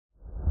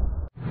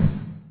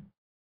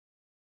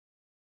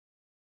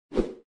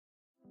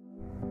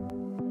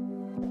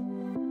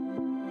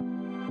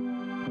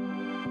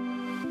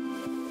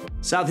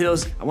South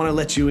Hills, I want to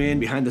let you in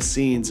behind the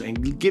scenes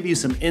and give you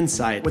some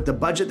insight with the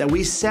budget that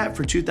we set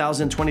for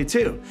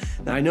 2022.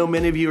 Now, I know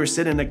many of you are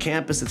sitting at a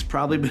campus that's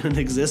probably been in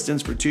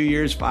existence for 2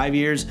 years, 5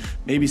 years,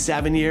 maybe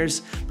 7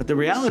 years. But the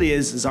reality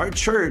is our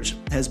church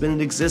has been in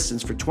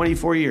existence for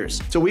 24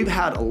 years. So we've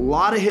had a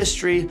lot of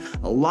history,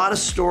 a lot of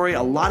story,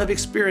 a lot of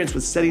experience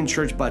with setting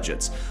church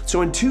budgets.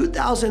 So in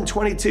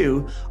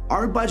 2022,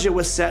 our budget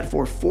was set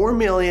for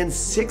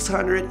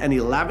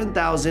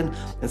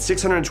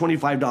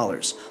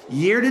 $4,611,625.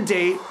 Year to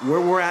date,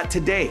 where we're at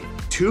today,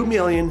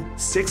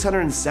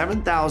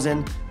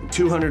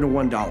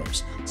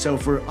 $2,607,201. So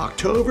for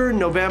October,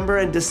 November,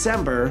 and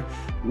December,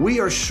 we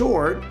are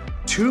short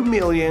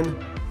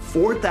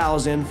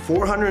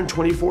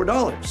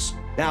 $2,004,424.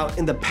 Now,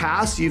 in the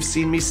past, you've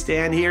seen me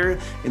stand here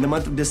in the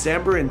month of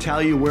December and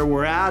tell you where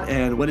we're at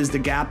and what is the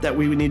gap that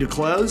we would need to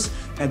close.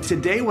 And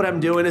today, what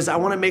I'm doing is I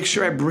want to make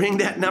sure I bring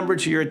that number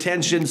to your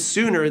attention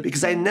sooner,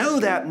 because I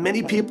know that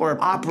many people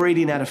are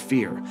operating out of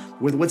fear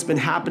with what's been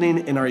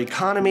happening in our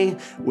economy,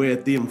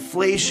 with the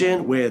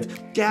inflation,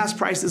 with gas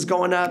prices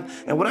going up.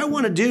 And what I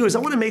want to do is I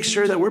want to make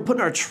sure that we're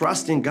putting our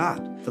trust in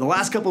God. For the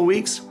last couple of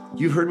weeks,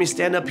 you've heard me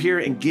stand up here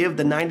and give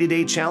the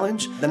 90-day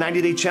challenge. The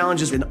 90-day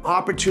challenge is an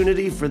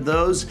opportunity for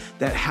those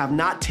that have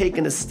not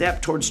taken a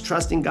step towards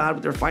trusting God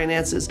with their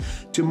finances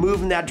to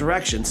move in that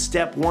direction.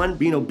 Step one,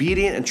 being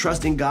obedient and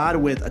trusting God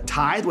with a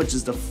tithe, which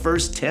is the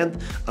first 10th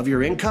of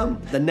your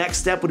income. The next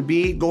step would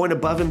be going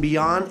above and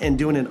beyond and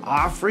doing an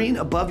offering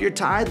above your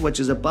tithe, which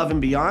is above and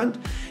beyond.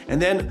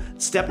 And then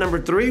step number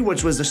 3,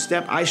 which was the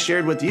step I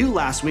shared with you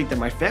last week that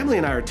my family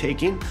and I are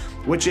taking,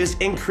 which is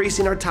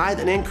increasing our tithe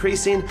and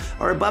increasing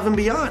our above and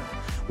beyond.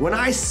 When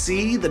I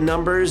see the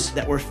numbers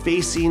that we're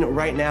facing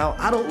right now,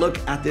 I don't look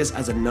at this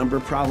as a number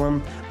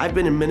problem. I've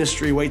been in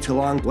ministry way too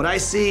long. What I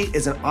see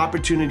is an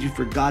opportunity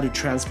for God to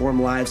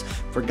transform lives,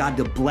 for God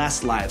to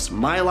bless lives.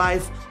 My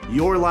life,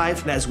 your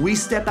life. And as we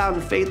step out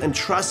in faith and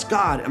trust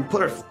God and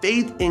put our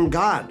faith in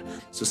God.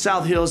 So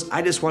South Hills,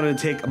 I just wanted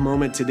to take a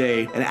moment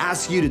today and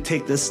ask you to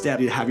take this step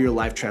to have your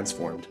life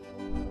transformed.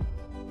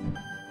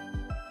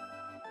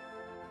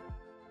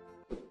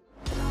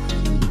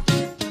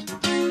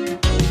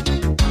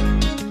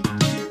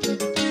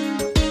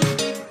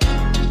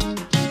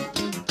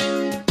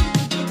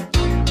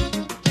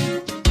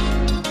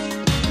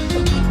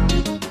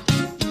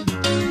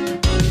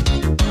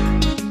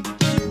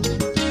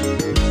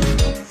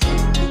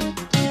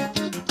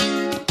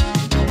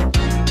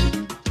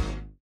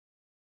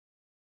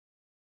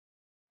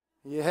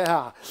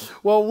 Yeah.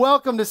 Well,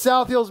 welcome to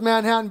South Hills,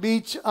 Manhattan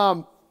Beach.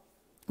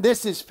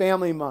 This is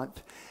Family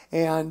Month.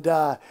 And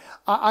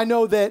I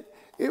know that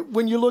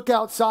when you look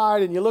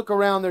outside and you look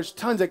around, there's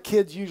tons of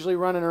kids usually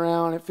running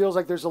around. It feels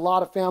like there's a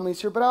lot of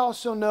families here. But I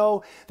also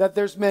know that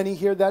there's many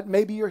here that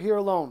maybe you're here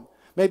alone.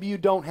 Maybe you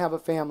don't have a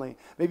family.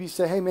 Maybe you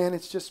say, hey, man,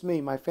 it's just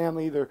me. My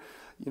family either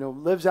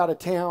lives out of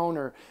town,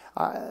 or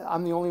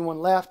I'm the only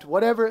one left.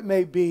 Whatever it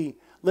may be,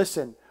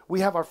 listen. We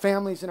have our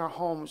families in our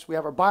homes, we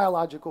have our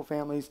biological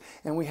families,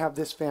 and we have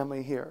this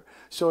family here.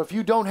 So if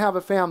you don't have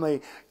a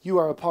family, you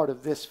are a part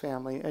of this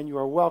family, and you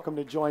are welcome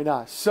to join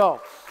us.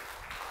 So,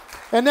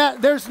 and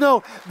that there's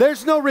no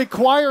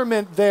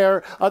requirement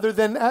there other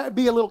than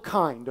be a little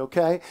kind,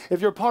 okay? If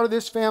you're a part of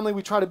this family,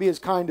 we try to be as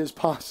kind as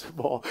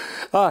possible.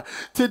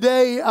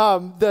 Today,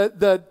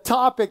 the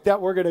topic that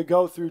we're going to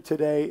go through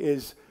today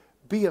is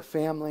be a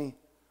family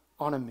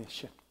on a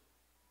mission.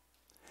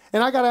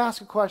 And I got to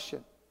ask a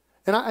question.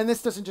 And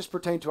this doesn't just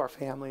pertain to our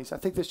families. I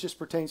think this just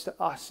pertains to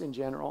us in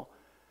general.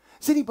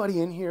 Does anybody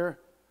in here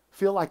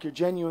feel like you're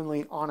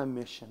genuinely on a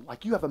mission?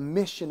 Like you have a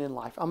mission in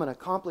life. I'm going to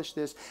accomplish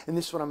this, and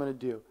this is what I'm going to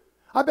do.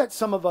 I bet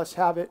some of us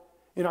have it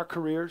in our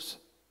careers.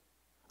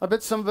 I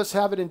bet some of us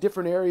have it in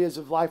different areas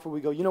of life where we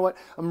go, you know what?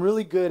 I'm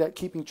really good at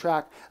keeping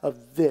track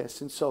of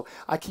this. And so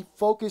I keep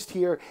focused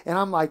here, and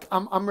I'm like,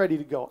 I'm ready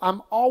to go.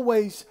 I'm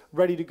always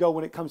ready to go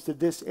when it comes to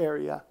this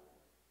area.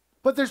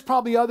 But there's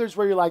probably others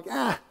where you're like,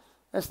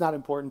 that's not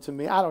important to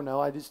me. I don't know.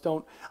 I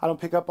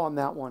don't pick up on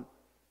that one.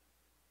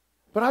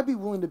 But I'd be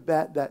willing to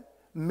bet that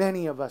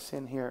many of us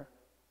in here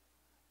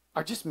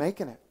are just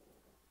making it.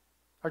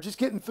 Are just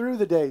getting through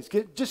the days,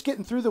 just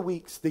getting through the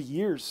weeks, the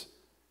years.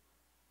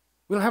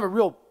 We don't have a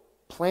real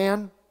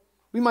plan.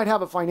 We might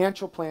have a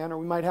financial plan, or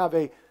we might have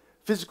a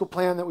physical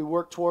plan that we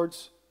work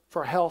towards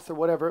for health or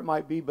whatever it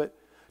might be, but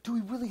do we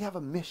really have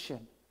a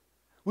mission?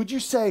 Would you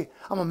say,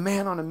 I'm a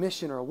man on a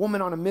mission or a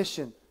woman on a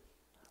mission?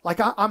 Like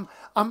I'm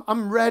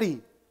ready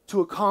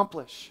to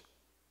accomplish.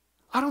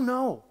 I don't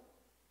know.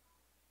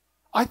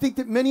 I think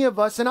that many of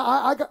us, and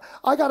I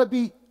got to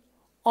be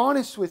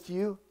honest with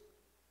you,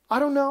 I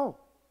don't know.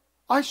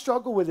 I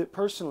struggle with it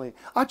personally.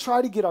 I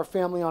try to get our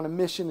family on a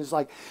mission. Is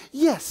like,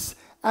 yes,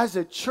 as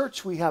a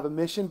church we have a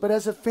mission, but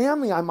as a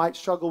family I might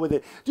struggle with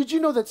it. Did you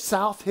know that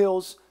South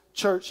Hills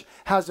Church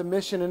has a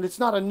mission, and it's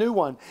not a new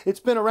one. It's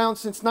been around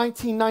since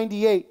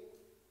 1998.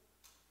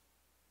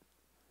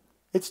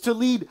 It's to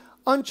lead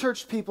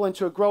unchurched people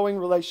into a growing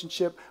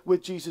relationship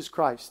with Jesus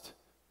Christ.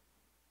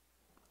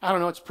 I don't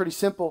know, it's pretty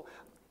simple.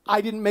 I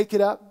didn't make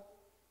it up.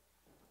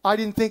 I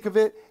didn't think of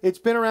it. It's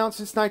been around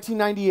since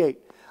 1998.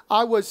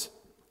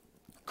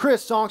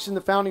 Chris Sonkson,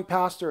 the founding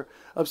pastor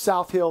of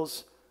South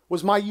Hills,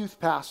 was my youth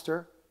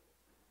pastor.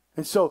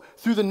 And so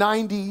through the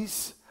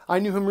 90s, I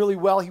knew him really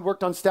well. He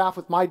worked on staff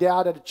with my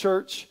dad at a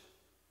church.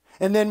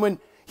 And then when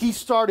he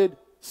started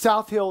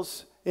South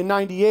Hills in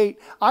 98,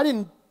 I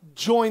didn't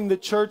join the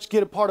church,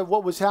 get a part of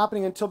what was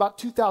happening until about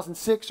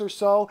 2006 or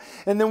so.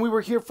 And then we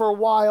were here for a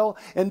while.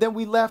 And then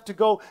we left to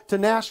go to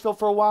Nashville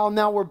for a while.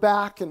 Now we're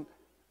back. And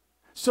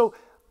so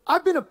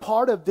I've been a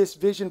part of this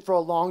vision for a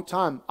long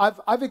time.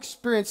 I've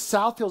experienced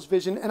South Hills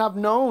vision, and I've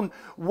known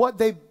what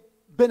they've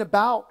been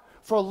about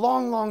for a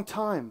long, long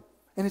time.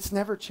 And it's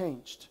never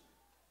changed.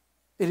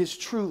 It is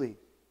truly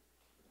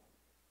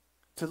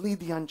to lead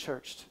the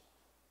unchurched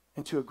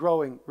into a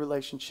growing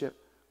relationship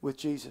with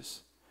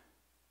Jesus.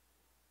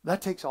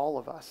 That takes all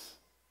of us.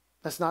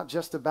 That's not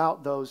just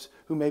about those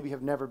who maybe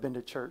have never been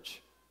to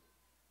church.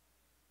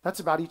 That's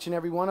about each and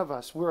every one of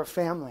us. We're a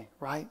family,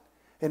 right?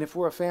 And if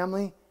we're a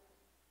family,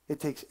 it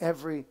takes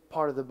every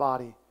part of the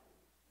body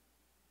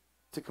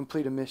to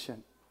complete a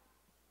mission.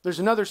 There's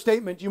another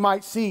statement you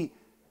might see,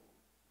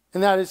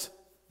 and that is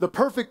the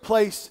perfect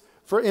place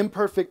for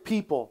imperfect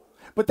people.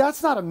 But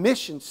that's not a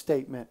mission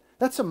statement.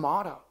 That's a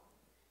motto.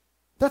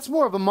 That's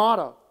more of a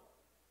motto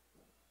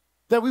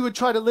that we would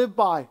try to live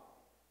by.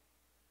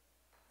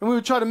 And we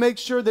would try to make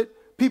sure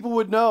that people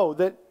would know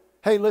that,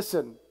 hey,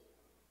 listen,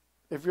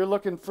 if you're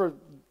looking for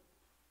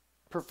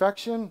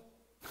perfection,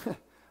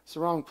 it's the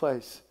wrong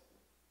place.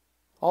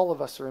 All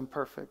of us are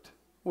imperfect.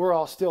 We're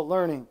all still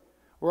learning.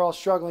 We're all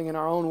struggling in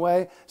our own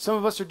way. Some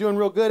of us are doing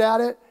real good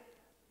at it,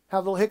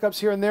 have little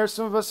hiccups here and there.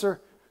 Some of us are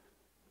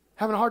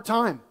having a hard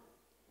time.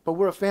 But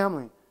we're a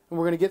family, and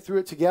we're going to get through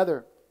it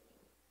together.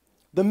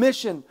 The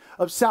mission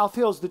of South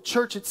Hills, the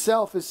church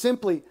itself, is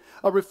simply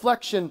a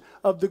reflection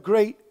of the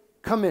Great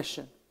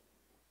Commission.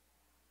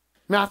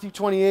 Matthew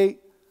 28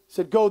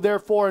 said, "Go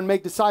therefore and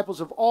make disciples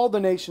of all the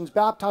nations,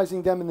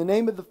 baptizing them in the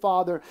name of the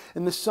Father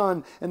and the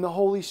Son and the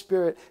Holy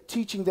Spirit,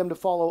 teaching them to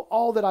follow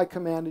all that I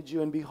commanded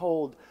you. And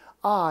behold,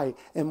 I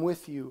am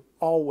with you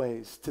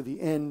always to the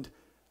end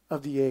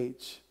of the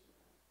age."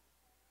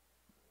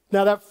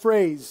 Now that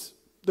phrase,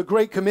 the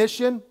Great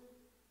Commission,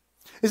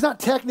 is not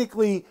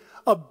technically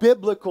a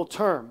biblical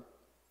term.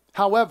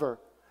 However,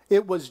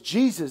 it was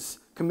Jesus'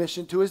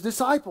 commission to his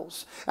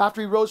disciples after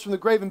he rose from the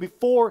grave and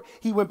before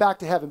he went back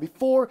to heaven,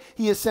 before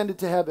he ascended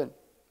to heaven.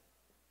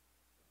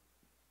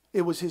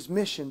 It was his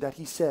mission that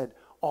he said,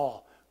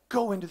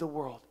 go into the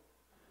world,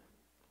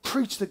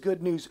 preach the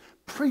good news,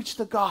 preach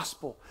the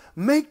gospel,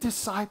 make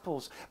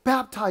disciples,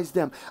 baptize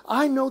them.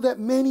 I know that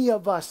many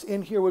of us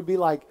in here would be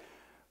like,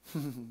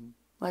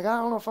 I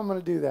don't know if I'm going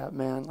to do that,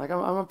 man.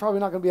 I'm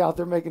probably not going to be out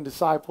there making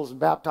disciples and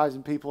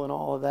baptizing people and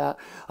all of that.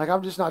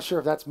 I'm just not sure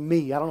if that's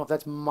me. I don't know if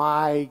that's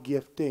my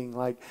gifting.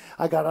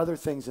 I got other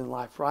things in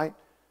life, right?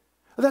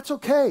 That's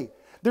okay.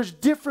 There's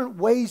different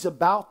ways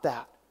about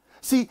that.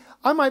 See,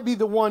 I might be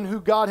the one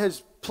who God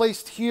has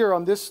placed here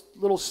on this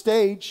little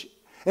stage,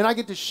 and I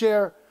get to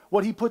share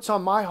what he puts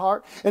on my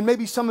heart. And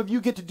maybe some of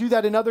you get to do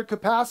that in other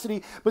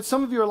capacity, but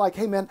some of you are like,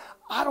 hey, man,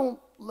 I don't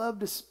love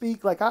to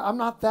speak. I'm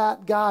not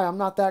that guy. I'm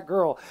not that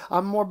girl.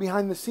 I'm more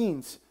behind the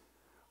scenes.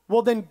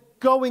 Well, then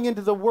going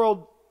into the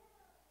world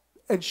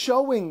and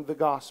showing the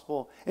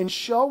gospel and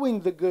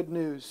showing the good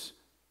news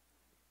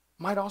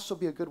might also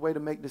be a good way to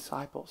make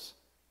disciples.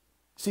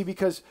 See,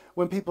 because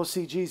when people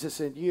see Jesus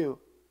in you,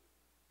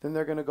 then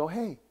they're going to go,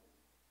 hey,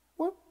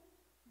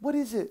 what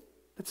is it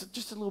that's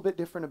just a little bit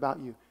different about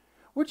you?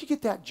 Where'd you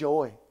get that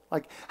joy?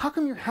 How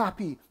come you're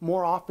happy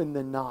more often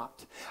than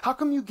not? How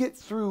come you get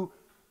through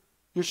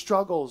your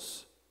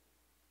struggles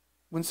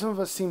when some of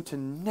us seem to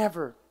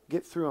never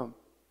get through them?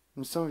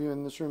 And some of you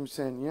in this room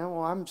saying,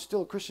 I'm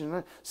still a Christian and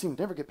I seem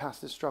to never get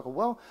past this struggle.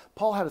 Well,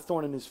 Paul had a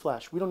thorn in his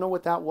flesh. We don't know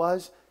what that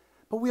was,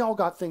 but we all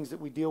got things that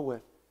we deal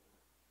with.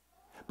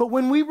 But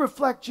when we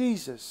reflect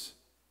Jesus,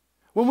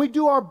 when we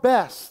do our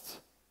best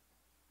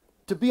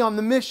to be on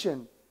the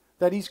mission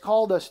that he's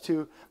called us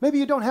to, maybe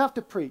you don't have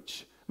to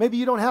preach. Maybe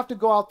you don't have to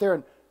go out there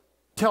and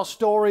tell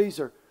stories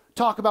or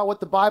talk about what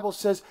the Bible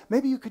says.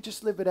 Maybe you could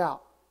just live it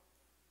out.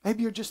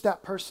 Maybe you're just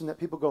that person that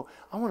people go,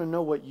 I want to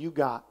know what you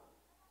got.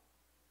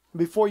 And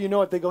before you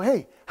know it, they go,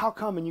 hey, how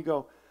come? And you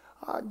go,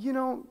 and you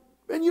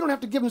don't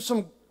have to give them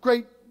some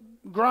great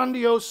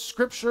grandiose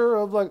scripture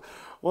of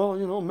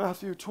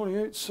Matthew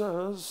 28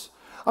 says.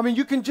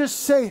 You can just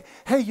say,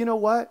 hey, you know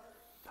what?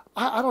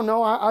 I don't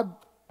know. I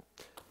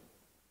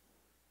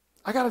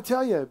got to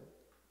tell you,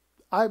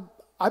 I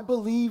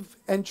believe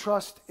and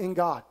trust in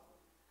God.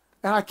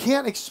 And I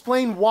can't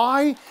explain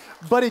why,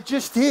 but it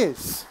just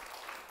is.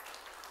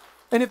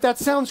 And if that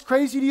sounds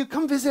crazy to you,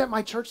 come visit at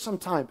my church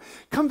sometime.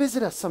 Come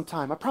visit us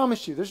sometime. I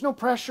promise you, there's no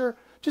pressure.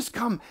 Just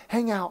come,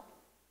 hang out.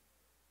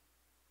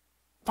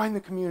 Find the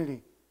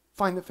community.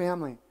 Find the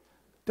family.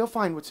 They'll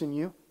find what's in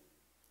you.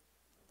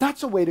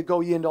 That's a way to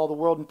go ye into all the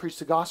world and preach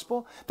the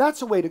gospel.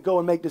 That's a way to go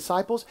and make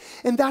disciples.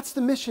 And that's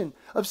the mission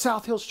of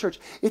South Hills Church.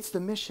 It's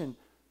the mission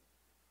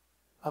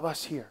of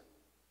us here.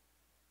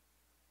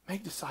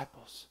 Make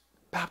disciples.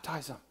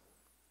 Baptize them.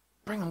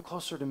 Bring them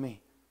closer to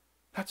me.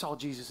 That's all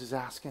Jesus is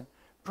asking.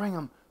 Bring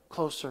them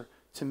closer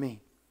to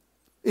me.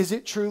 Is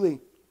it truly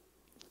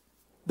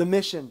the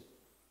mission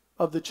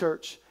of the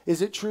church?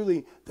 Is it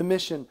truly the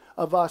mission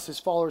of us as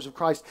followers of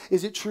Christ?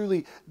 Is it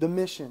truly the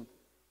mission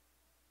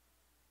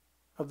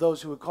of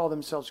those who would call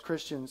themselves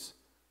Christians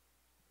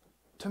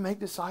to make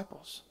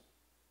disciples?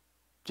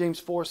 James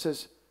 4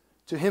 says,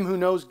 to him who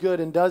knows good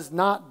and does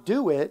not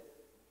do it,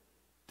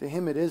 to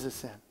him it is a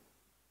sin.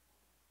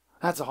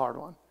 That's a hard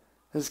one.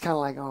 It's kind of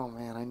like, oh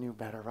man, I knew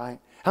better, right?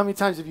 How many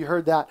times have you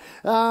heard that?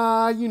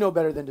 You know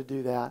better than to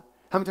do that.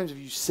 How many times have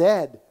you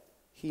said,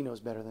 he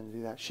knows better than to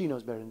do that? She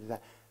knows better than to do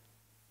that.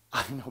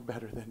 I know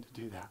better than to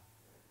do that.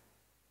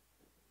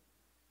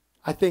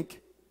 I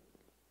think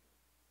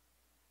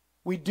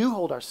we do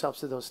hold ourselves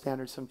to those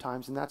standards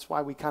sometimes, and that's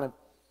why we kind of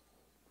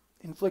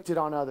inflict it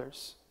on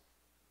others.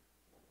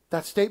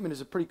 That statement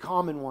is a pretty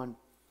common one,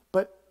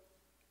 but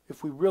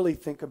if we really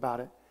think about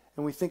it,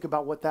 and we think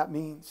about what that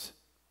means,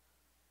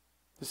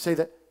 to say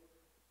that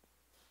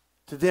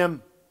to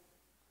them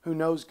who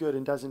knows good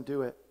and doesn't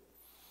do it,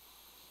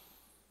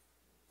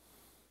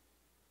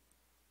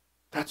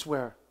 that's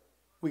where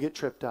we get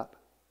tripped up.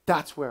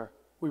 That's where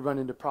we run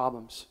into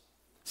problems.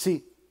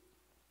 See,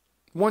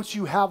 once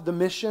you have the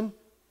mission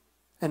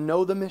and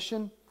know the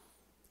mission,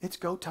 it's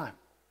go time.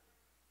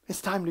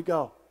 It's time to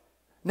go.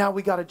 Now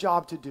we got a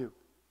job to do.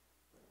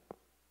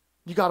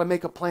 You got to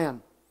make a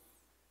plan.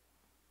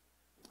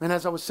 And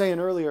as I was saying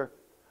earlier,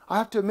 I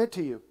have to admit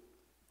to you,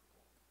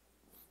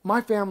 my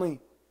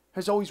family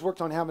has always worked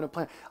on having a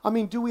plan. I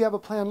mean, do we have a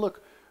plan?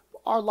 Look,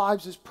 our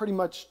lives is pretty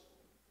much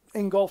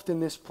engulfed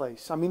in this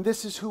place. I mean,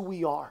 this is who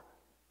we are.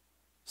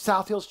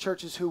 South Hills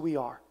Church is who we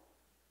are.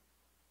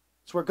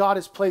 It's where God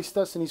has placed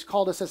us, and he's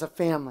called us as a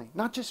family.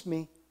 Not just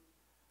me.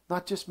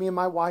 Not just me and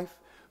my wife,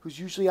 who's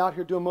usually out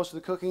here doing most of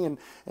the cooking.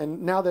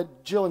 And now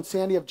that Jill and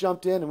Sandy have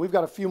jumped in, and we've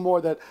got a few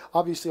more that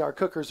obviously our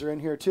cookers are in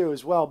here too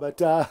as well.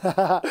 But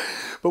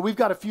we've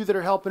got a few that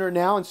are helping her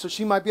now, and so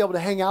she might be able to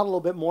hang out a little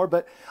bit more.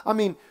 But I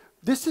mean,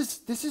 this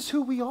is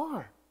who we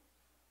are.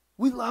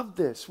 We love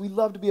this. We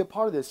love to be a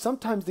part of this.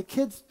 Sometimes the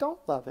kids don't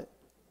love it.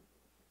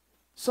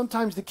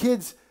 Sometimes the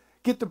kids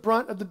get the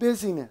brunt of the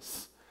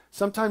busyness.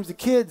 Sometimes the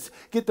kids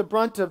get the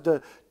brunt of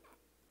the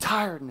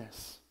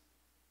tiredness,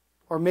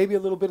 or maybe a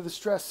little bit of the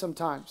stress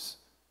sometimes.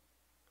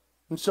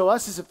 And so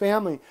us as a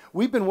family,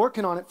 we've been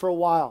working on it for a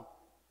while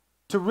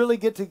to really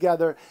get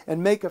together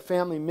and make a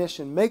family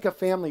mission, make a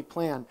family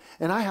plan.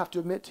 And I have to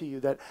admit to you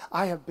that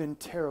I have been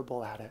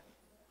terrible at it.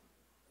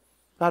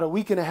 About a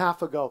week and a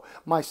half ago,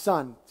 my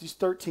son, he's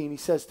 13, he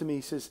says to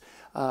me,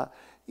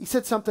 he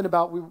said something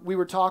about, we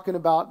were talking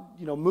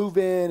about, move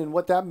in and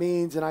what that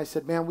means. And I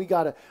said, man, we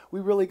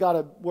really got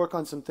to work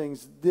on some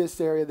things, this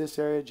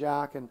area,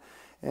 Jack.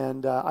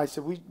 And I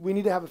said, we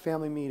need to have a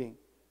family meeting.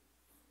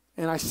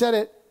 And I said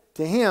it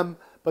to him,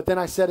 but then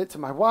I said it to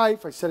my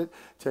wife, I said it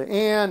to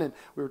Ann, and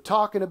we were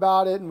talking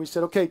about it, and we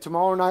said, okay,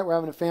 tomorrow night we're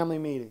having a family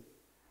meeting.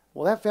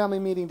 Well, that family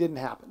meeting didn't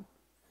happen,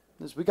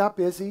 because we got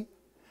busy,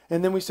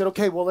 and then we said,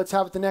 okay, well, let's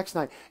have it the next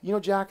night.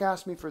 Jack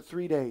asked me for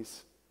 3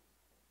 days.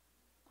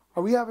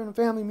 Are we having a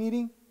family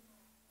meeting?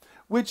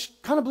 Which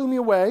kind of blew me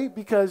away,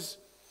 because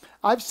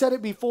I've said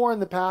it before in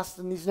the past,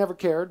 and he's never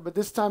cared, but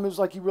this time it was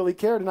like he really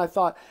cared, and I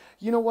thought,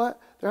 you know what?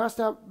 There has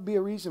to be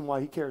a reason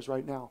why he cares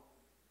right now.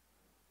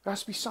 There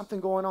has to be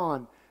something going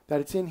on that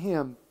it's in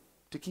him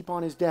to keep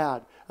on his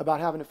dad about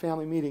having a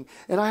family meeting.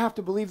 And I have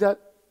to believe that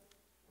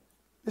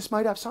this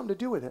might have something to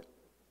do with it.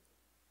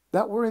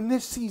 That we're in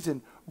this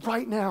season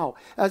right now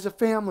as a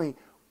family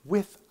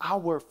with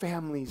our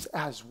families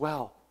as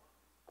well.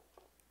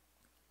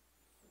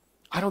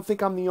 I don't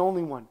think I'm the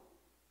only one.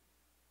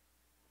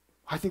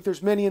 I think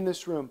there's many in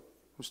this room.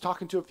 I was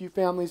talking to a few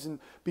families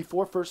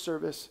before first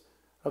service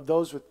of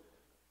those with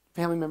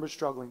family members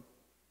struggling.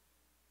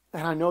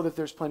 And I know that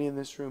there's plenty in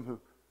this room who,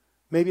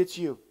 maybe it's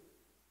you,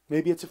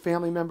 maybe it's a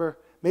family member,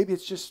 maybe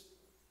it's just,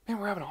 man,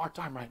 we're having a hard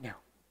time right now.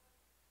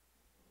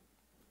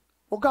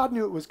 Well, God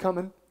knew it was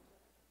coming,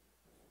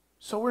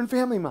 so we're in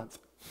family month.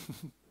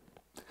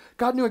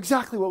 God knew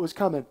exactly what was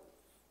coming.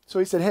 So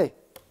he said, hey,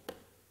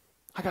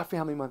 I got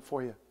family month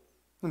for you.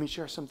 Let me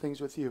share some things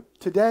with you.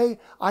 Today,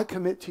 I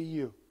commit to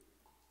you.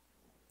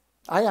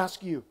 I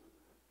ask you,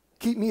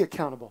 keep me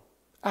accountable.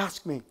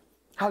 Ask me,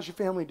 how's your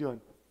family doing?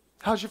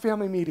 How's your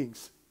family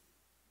meetings?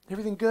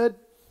 Everything good?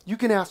 You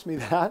can ask me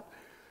that.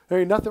 There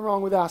ain't nothing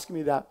wrong with asking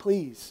me that,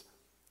 please.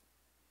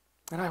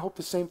 And I hope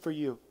the same for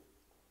you.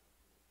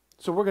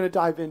 So we're going to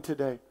dive in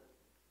today.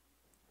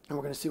 And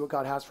we're going to see what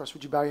God has for us.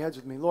 Would you bow your heads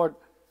with me? Lord,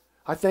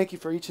 I thank you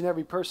for each and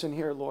every person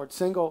here, Lord.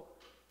 Single,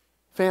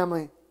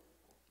 family,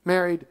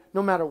 married,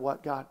 no matter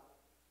what, God.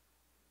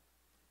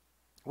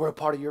 We're a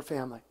part of your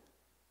family.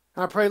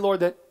 And I pray,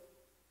 Lord, that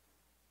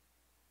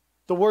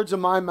the words of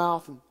my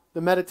mouth and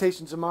the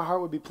meditations of my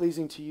heart would be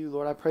pleasing to you,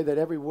 Lord. I pray that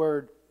every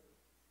word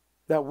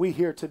that we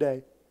hear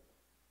today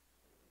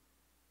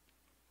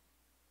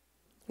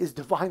is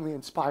divinely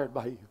inspired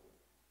by you.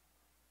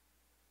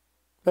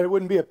 That it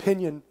wouldn't be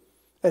opinion,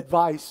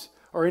 advice,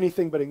 or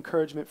anything but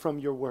encouragement from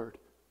your word.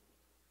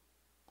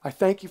 I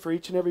thank you for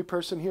each and every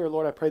person here.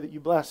 Lord, I pray that you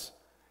bless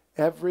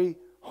every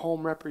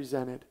home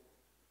represented.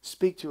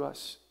 Speak to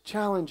us.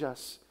 Challenge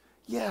us.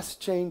 Yes,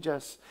 change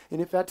us.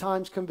 And if at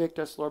times convict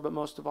us, Lord, but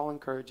most of all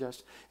encourage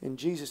us. In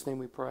Jesus' name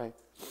we pray.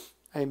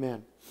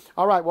 Amen.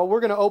 All right, well, we're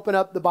going to open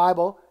up the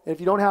Bible. And if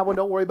you don't have one,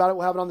 don't worry about it.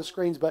 We'll have it on the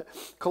screens. But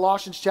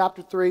Colossians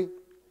chapter 3,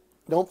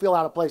 don't feel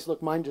out of place.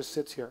 Look, mine just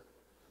sits here.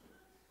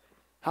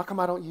 How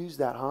come I don't use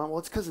that, huh? Well,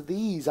 it's because of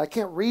these. I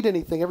can't read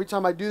anything. Every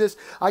time I do this,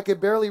 I can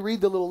barely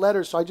read the little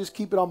letters, so I just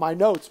keep it on my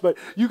notes. But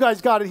you guys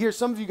got it here.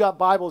 Some of you got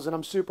Bibles, and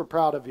I'm super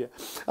proud of you.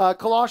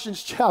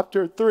 Colossians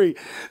chapter 3.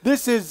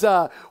 This is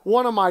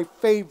one of my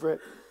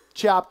favorite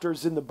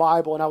chapters in the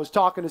Bible. And I was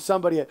talking to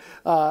somebody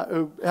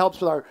who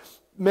helps with our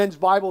men's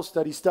Bible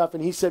study stuff,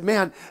 and he said,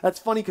 man, that's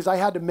funny because I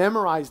had to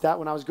memorize that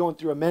when I was going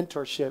through a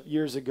mentorship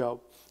years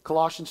ago.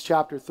 Colossians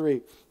chapter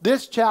 3.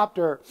 This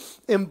chapter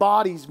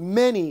embodies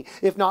many,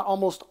 if not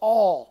almost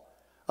all,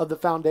 of the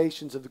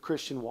foundations of the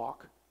Christian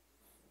walk.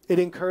 It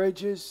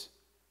encourages,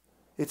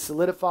 it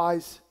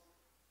solidifies,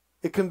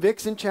 it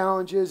convicts and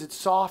challenges, it's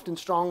soft and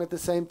strong at the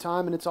same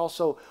time, and it's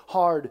also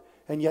hard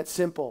and yet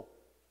simple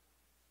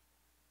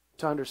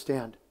to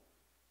understand.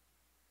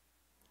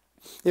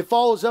 It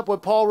follows up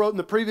what Paul wrote in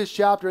the previous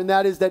chapter, and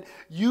that is that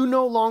you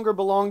no longer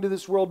belong to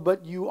this world,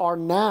 but you are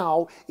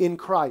now in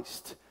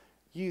Christ.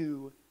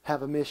 You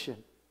have a mission.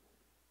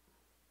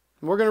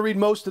 And we're going to read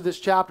most of this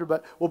chapter,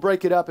 but we'll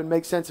break it up and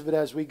make sense of it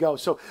as we go.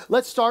 So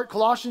let's start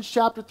Colossians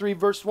chapter 3,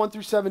 verse 1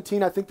 through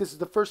 17. I think this is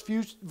the first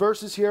few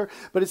verses here,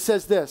 but it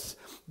says this: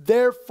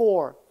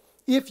 Therefore,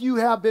 if you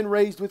have been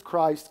raised with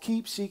Christ,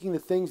 keep seeking the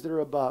things that are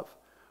above,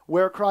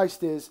 where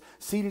Christ is,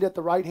 seated at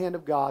the right hand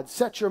of God.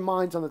 Set your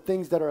minds on the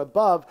things that are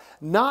above,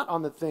 not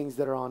on the things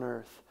that are on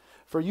earth.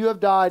 For you have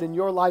died, and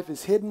your life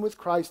is hidden with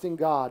Christ in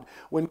God.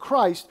 When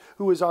Christ,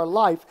 who is our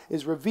life,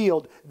 is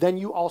revealed, then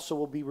you also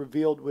will be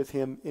revealed with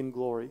him in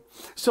glory.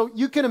 So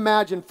you can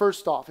imagine,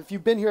 first off, if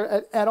you've been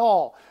here at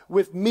all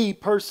with me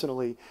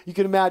personally, you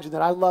can imagine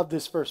that I love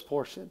this first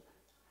portion.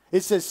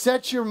 It says,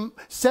 set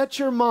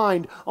your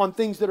mind on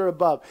things that are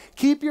above.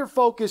 Keep your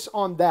focus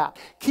on that.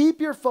 Keep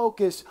your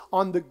focus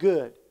on the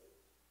good.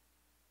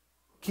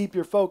 Keep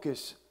your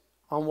focus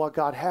on what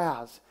God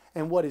has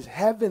and what is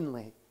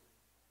heavenly,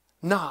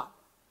 not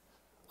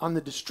on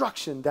the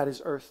destruction that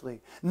is earthly,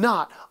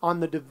 not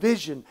on the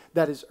division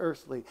that is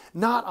earthly,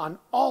 not on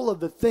all of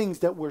the things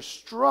that we're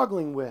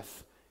struggling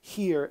with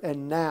here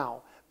and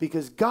now.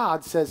 Because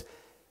God says,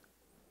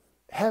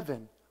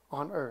 heaven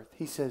on earth.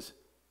 He says,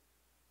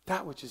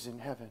 that which is in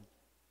heaven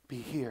be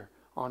here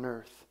on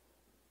earth.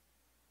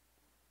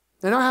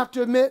 And I have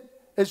to admit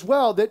as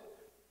well that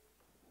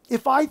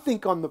if I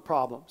think on the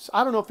problems,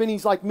 I don't know if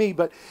any's like me,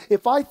 but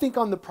if I think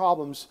on the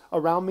problems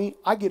around me,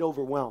 I get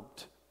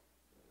overwhelmed.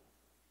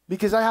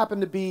 Because I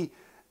happen to be,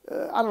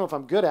 I don't know if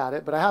I'm good at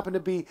it, but I happen to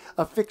be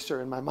a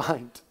fixer in my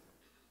mind.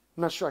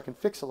 I'm not sure I can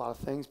fix a lot of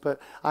things,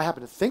 but I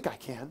happen to think I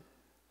can.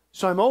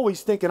 So I'm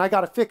always thinking, I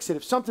got to fix it.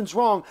 If something's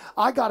wrong,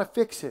 I got to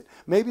fix it.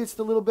 Maybe it's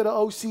the little bit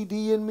of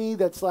OCD in me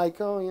that's like,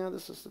 oh yeah,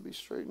 this has to be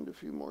straightened a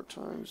few more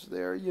times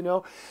there, you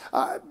know.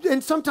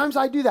 And sometimes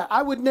I do that.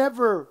 I would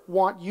never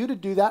want you to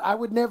do that. I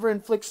would never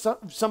inflict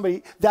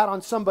that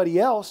on somebody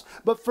else.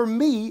 But for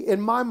me,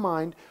 in my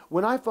mind,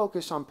 when I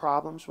focus on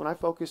problems, when I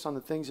focus on the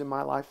things in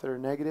my life that are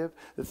negative,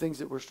 the things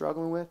that we're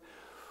struggling with,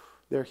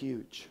 they're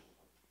huge.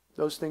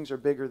 Those things are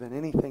bigger than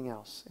anything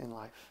else in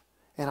life.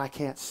 And I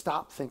can't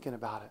stop thinking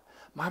about it.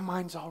 My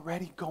mind's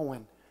already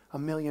going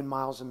 1,000,000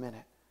 miles a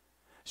minute.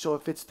 So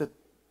if it's the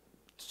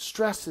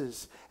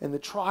stresses and the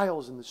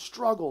trials and the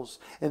struggles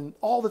and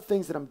all the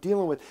things that I'm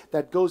dealing with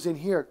that goes in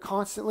here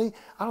constantly,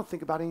 I don't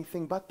think about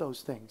anything but those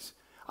things.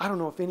 I don't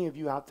know if any of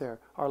you out there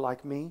are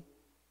like me,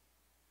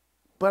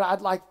 but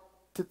I'd like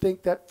to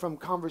think that from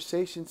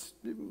conversations,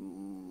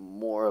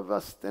 more of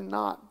us than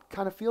not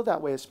kind of feel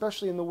that way,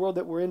 especially in the world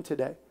that we're in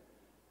today.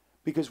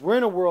 Because we're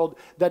in a world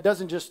that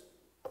doesn't just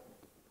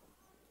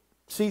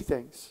see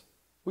things.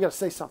 We got to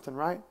say something,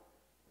 right?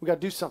 We got to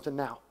do something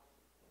now.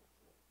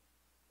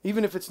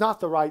 Even if it's not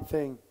the right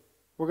thing,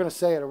 we're going to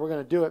say it or we're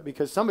going to do it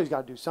because somebody's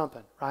got to do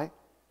something, right?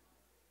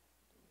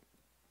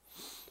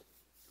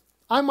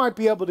 I might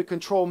be able to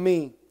control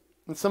me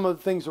and some of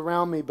the things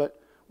around me,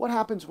 but what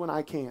happens when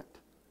I can't?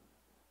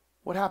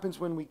 What happens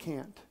when we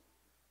can't?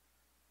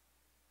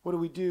 What do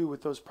we do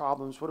with those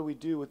problems? What do we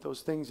do with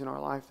those things in our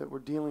life that we're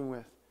dealing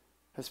with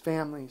as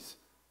families,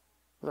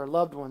 with our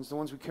loved ones, the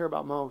ones we care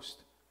about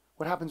most?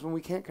 What happens when we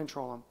can't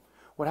control them?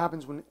 What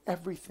happens when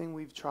everything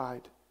we've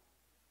tried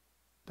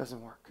doesn't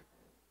work?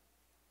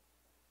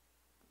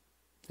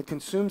 It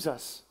consumes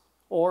us,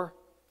 or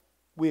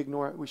we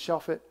ignore it, we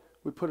shelf it,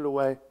 we put it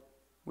away,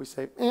 we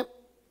say,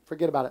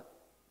 forget about it.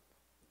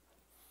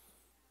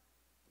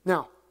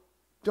 Now,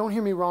 don't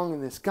hear me wrong in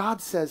this.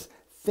 God says,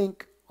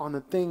 think on the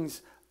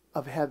things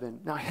of heaven.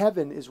 Now,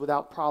 heaven is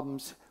without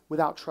problems,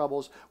 without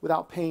troubles,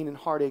 without pain and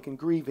heartache and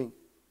grieving.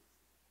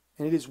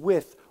 And it is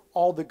with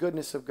all the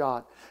goodness of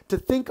God. To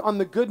think on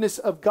the goodness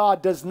of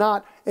God does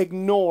not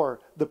ignore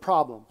the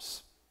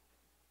problems.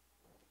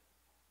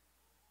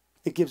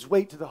 It gives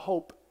weight to the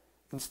hope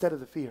instead of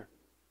the fear.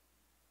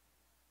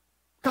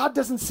 God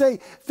doesn't say,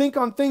 think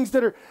on things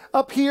that are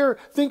up here,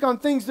 think on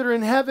things that are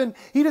in heaven.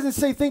 He doesn't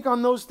say, think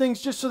on those things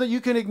just so that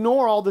you can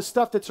ignore all the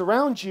stuff that's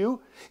around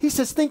you. He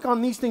says, think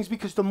on these things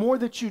because the more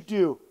that you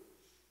do,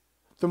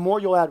 the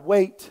more you'll add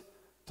weight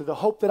to the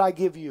hope that I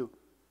give you.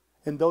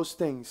 And those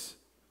things,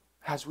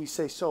 as we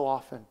say so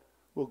often,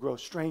 will grow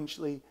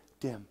strangely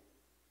dim.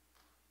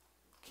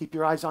 Keep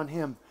your eyes on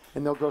Him,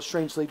 and they'll grow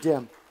strangely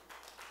dim.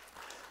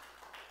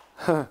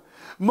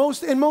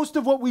 Most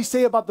of what we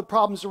say about the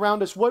problems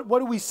around us, what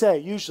do we say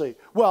usually?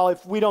 Well,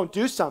 if we don't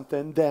do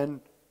something,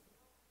 then,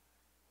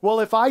 well,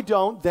 if I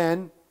don't,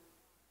 then,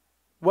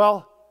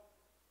 well,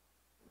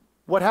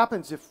 what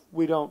happens if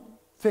we don't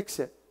fix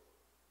it?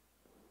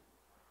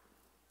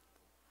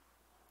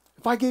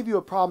 If I gave you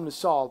a problem to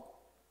solve,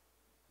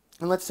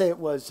 and let's say it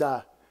was,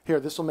 here,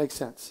 this will make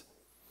sense.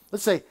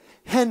 Let's say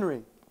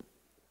Henry.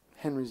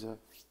 Henry's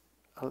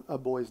a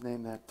boy's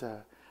name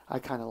that I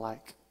kind of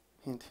like.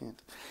 Hint,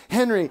 hint.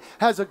 Henry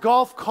has a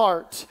golf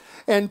cart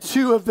and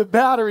 2 of the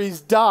batteries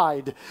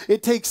died.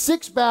 It takes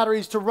 6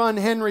 batteries to run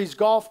Henry's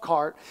golf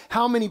cart.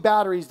 How many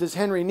batteries does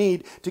Henry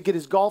need to get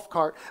his golf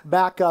cart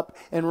back up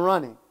and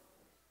running?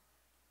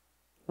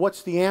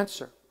 What's the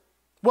answer?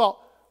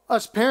 Well,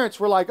 us parents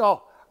were like,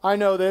 oh, I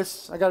know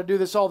this. I got to do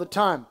this all the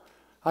time.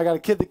 I got a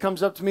kid that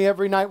comes up to me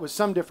every night with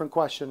some different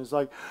question. It's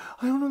like,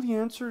 I don't know the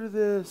answer to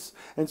this.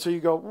 And so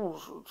you go,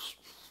 oh,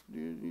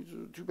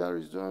 2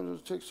 batteries done.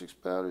 Take 6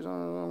 batteries.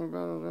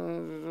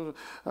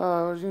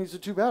 He needs the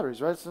 2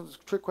 batteries, right? So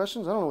trick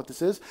questions. I don't know what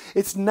this is.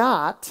 It's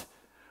not.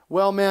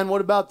 Well, man,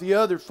 what about the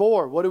other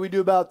 4? What do we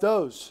do about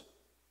those?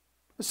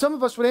 Some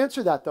of us would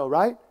answer that, though,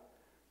 right?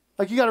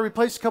 Like you got to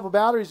replace a couple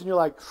batteries, and you're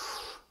like,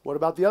 what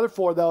about the other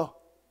 4, though?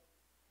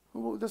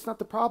 Well, that's not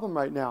the problem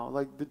right now.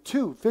 Like the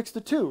 2, fix the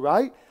 2,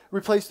 right?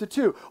 Replace the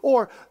 2.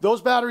 Or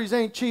those batteries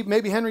ain't cheap.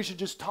 Maybe Henry should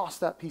just toss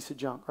that piece of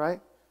junk,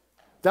 right?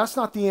 That's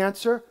not the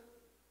answer.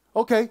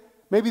 Okay,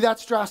 maybe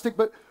that's drastic,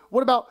 but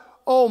what about,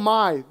 oh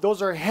my,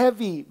 those are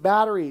heavy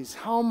batteries.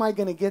 How am I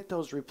going to get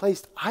those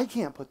replaced? I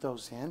can't put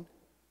those in.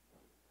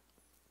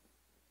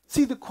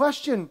 See, the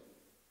question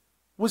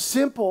was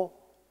simple,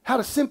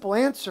 had a simple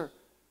answer,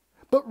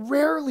 but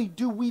rarely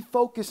do we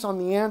focus on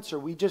the answer.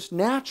 We just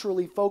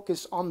naturally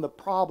focus on the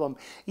problem,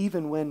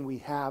 even when we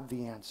have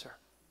the answer.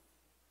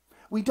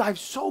 We dive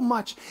so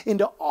much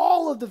into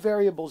all of the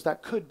variables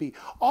that could be,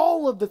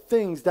 all of the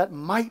things that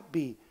might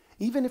be,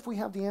 even if we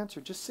have the answer,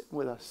 just sitting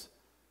with us.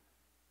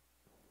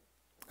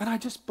 And I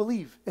just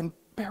believe, and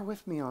bear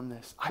with me on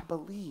this, I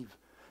believe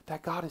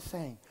that God is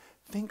saying,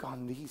 think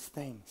on these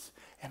things,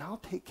 and I'll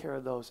take care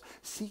of those.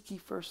 Seek ye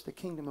first the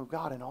kingdom of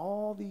God, and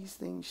all these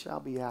things shall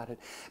be added.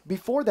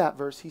 Before that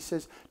verse, he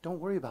says, don't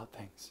worry about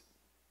things.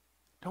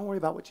 Don't worry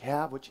about what you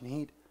have, what you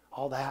need,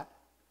 all that.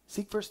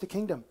 Seek first the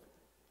kingdom.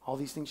 All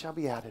these things shall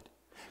be added.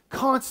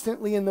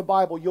 Constantly in the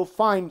Bible, you'll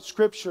find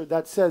scripture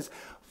that says,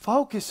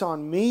 focus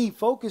on me,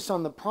 focus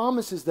on the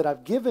promises that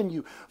I've given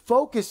you,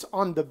 focus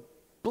on the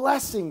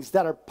blessings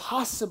that are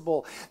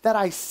possible, that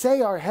I say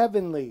are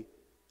heavenly.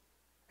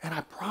 And I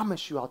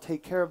promise you I'll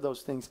take care of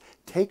those things.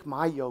 Take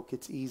my yoke,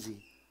 it's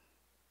easy.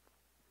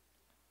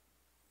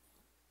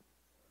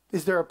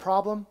 Is there a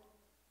problem?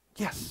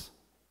 Yes.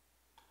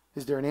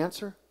 Is there an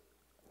answer?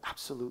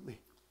 Absolutely.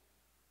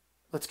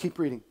 Let's keep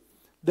reading.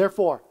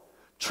 Therefore,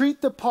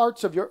 treat the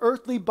parts of your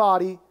earthly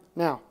body,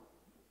 now,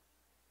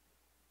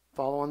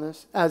 follow on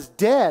this, as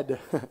dead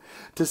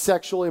to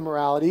sexual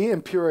immorality,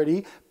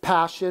 impurity,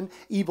 passion,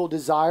 evil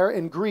desire,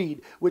 and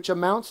greed, which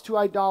amounts to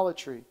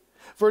idolatry.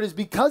 For it is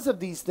because of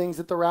these things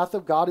that the wrath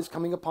of God is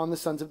coming upon the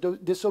sons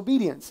of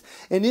disobedience.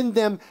 And in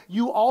them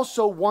you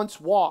also once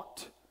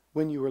walked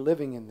when you were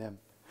living in them.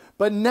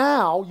 But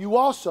now you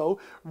also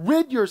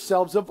rid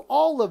yourselves of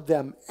all of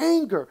them,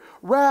 anger,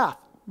 wrath,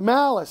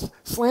 malice,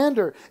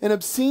 slander, and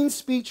obscene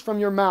speech from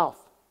your mouth.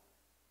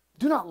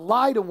 Do not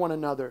lie to one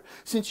another,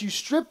 since you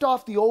stripped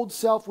off the old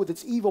self with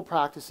its evil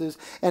practices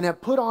and have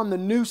put on the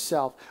new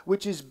self,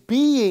 which is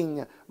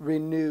being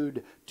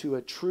renewed to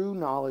a true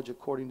knowledge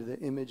according to the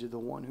image of the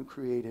one who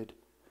created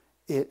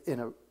it,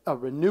 in a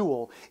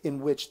renewal in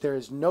which there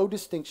is no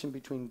distinction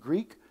between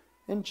Greek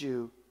and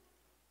Jew,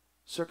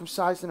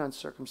 circumcised and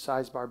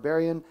uncircumcised,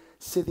 barbarian,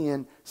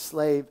 Scythian,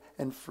 slave,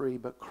 and free.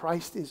 But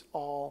Christ is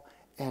all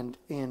and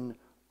in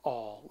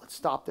all. Let's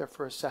stop there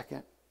for a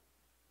second.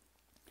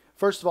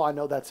 First of all, I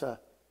know that's a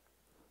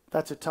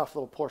tough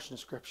little portion of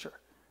Scripture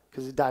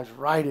because it dives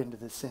right into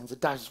the sins.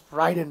 It dives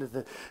right into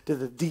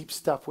the deep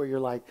stuff where you're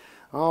like,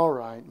 all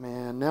right,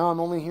 man, now I'm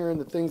only hearing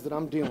the things that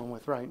I'm dealing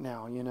with right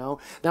now, you know.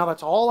 Now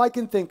that's all I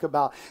can think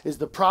about is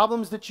the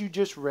problems that you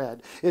just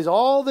read, is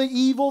all the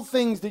evil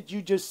things that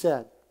you just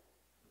said.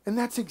 And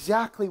that's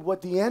exactly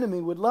what the enemy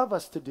would love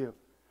us to do.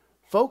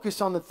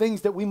 Focus on the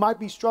things that we might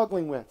be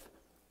struggling with.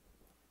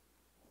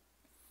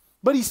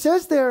 But he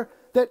says there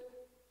that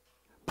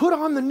put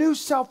on the new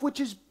self, which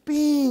is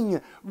being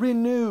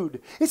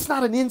renewed. It's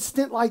not an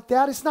instant like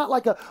that. It's not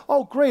like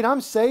oh great,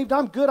 I'm saved,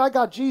 I'm good, I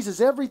got Jesus,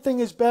 everything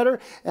is better,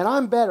 and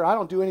I'm better. I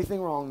don't do anything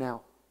wrong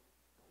now.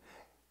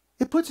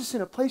 It puts us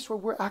in a place where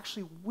we're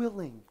actually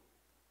willing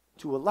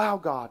to allow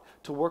God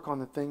to work on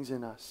the things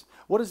in us.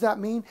 What does that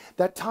mean?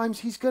 That times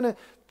he's going to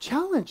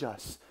challenge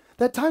us.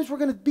 That times we're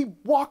going to be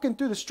walking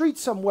through the street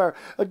somewhere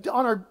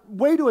on our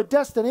way to a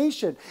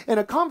destination, and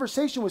a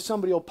conversation with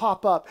somebody will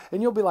pop up,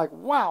 and you'll be like,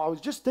 wow, I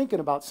was just thinking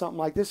about something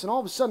like this, and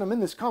all of a sudden I'm in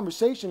this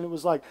conversation, and it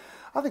was like,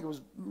 I think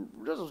this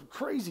was a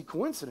crazy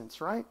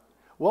coincidence, right?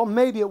 Well,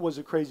 maybe it was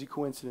a crazy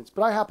coincidence,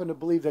 but I happen to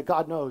believe that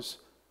God knows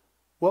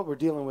what we're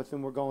dealing with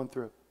and we're going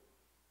through.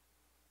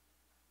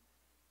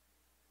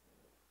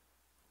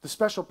 The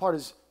special part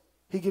is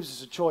he gives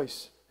us a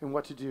choice in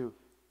what to do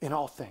in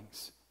all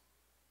things.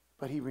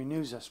 But he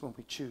renews us when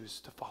we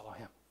choose to follow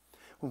him.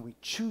 When we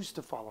choose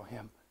to follow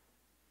him,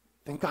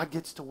 then God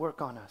gets to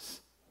work on us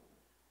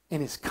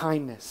in his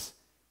kindness.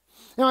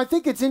 Now, I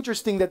think it's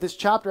interesting that this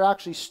chapter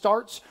actually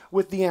starts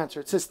with the answer.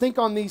 It says, think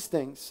on these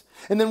things,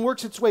 and then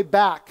works its way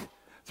back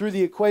through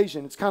the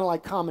equation. It's kind of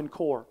like Common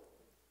Core.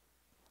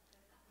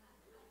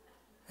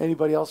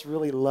 Anybody else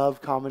really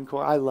love Common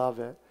Core? I love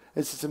it.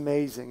 It's just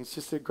amazing. It's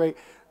just a great,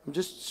 I'm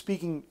just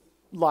speaking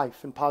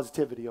life and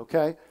positivity,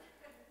 okay?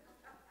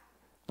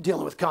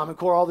 Dealing with Common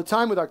Core all the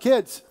time with our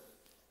kids.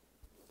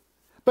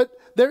 But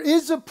there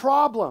is a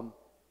problem.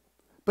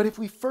 But if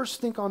we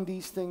first think on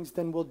these things,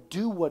 then we'll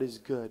do what is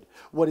good,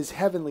 what is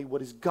heavenly,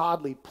 what is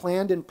godly,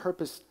 planned and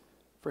purposed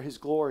for his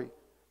glory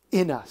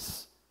in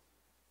us.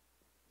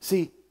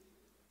 See,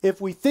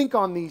 if we think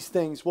on these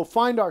things, we'll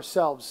find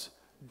ourselves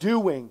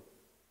doing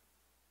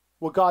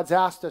what God's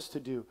asked us to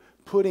do,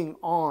 putting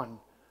on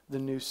the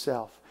new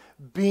self,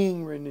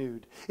 being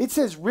renewed. It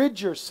says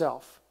rid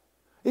yourself.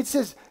 It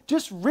says,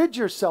 just rid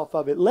yourself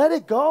of it. Let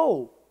it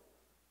go.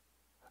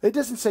 It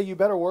doesn't say you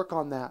better work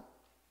on that.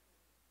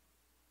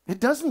 It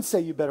doesn't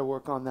say you better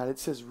work on that. It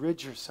says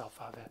rid yourself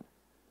of it.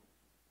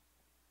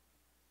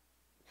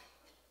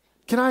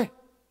 Can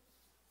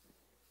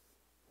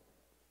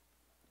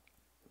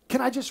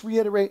I just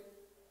reiterate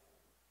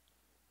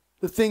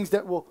the things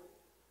that will,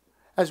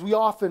 as we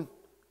often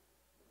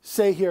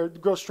say here,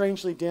 grow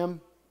strangely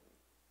dim?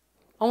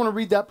 I want to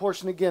read that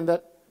portion again,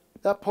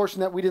 that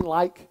portion that we didn't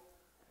like.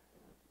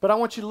 But I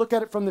want you to look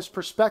at it from this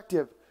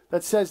perspective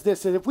that says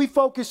this, that if we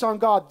focus on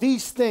God,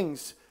 these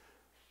things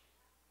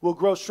will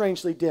grow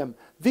strangely dim.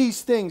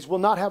 These things will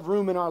not have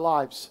room in our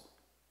lives.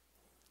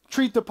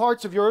 Treat the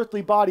parts of your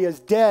earthly body as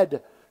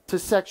dead to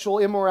sexual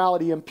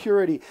immorality,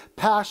 impurity,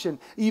 passion,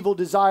 evil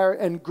desire,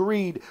 and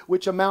greed,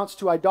 which amounts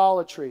to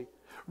idolatry.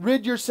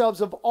 Rid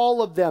yourselves of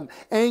all of them: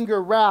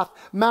 anger, wrath,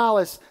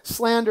 malice,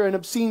 slander, and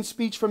obscene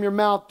speech from your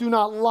mouth. Do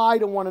not lie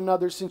to one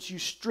another, since you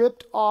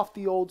stripped off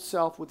the old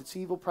self with its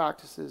evil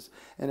practices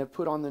and have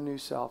put on the new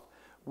self,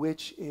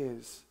 which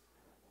is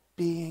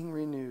being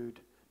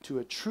renewed to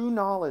a true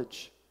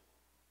knowledge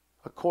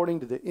according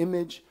to the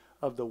image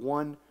of the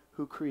one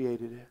who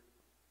created it.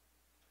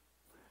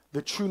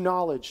 The true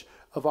knowledge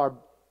of our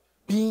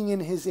being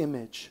in his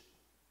image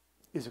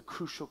is a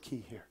crucial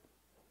key here.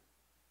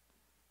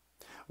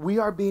 We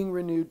are being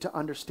renewed to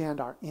understand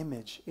our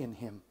image in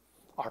him,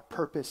 our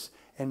purpose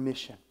and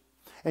mission.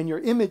 And your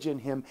image in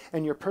him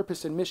and your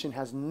purpose and mission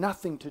has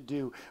nothing to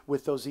do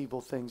with those evil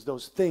things,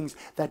 those things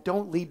that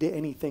don't lead to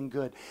anything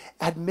good.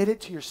 Admit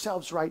it to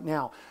yourselves right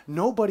now.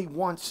 Nobody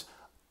wants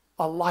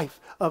a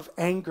life of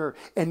anger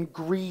and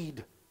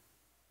greed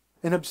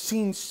and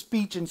obscene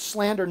speech and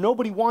slander.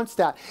 Nobody wants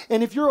that.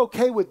 And if you're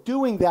okay with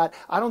doing that,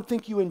 I don't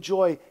think you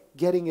enjoy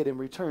getting it in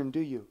return,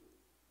 do you?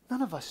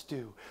 None of us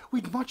do.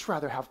 We'd much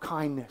rather have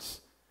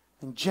kindness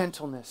and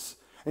gentleness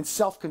and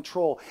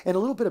self-control and a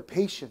little bit of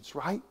patience,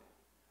 right?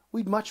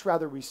 We'd much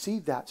rather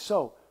receive that.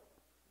 So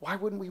why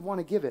wouldn't we want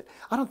to give it?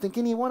 I don't think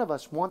any one of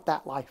us want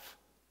that life.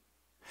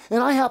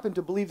 And I happen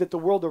to believe that the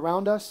world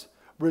around us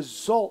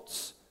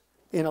results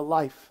in a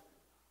life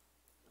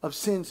of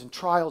sins and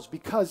trials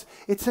because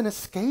it's an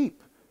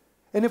escape.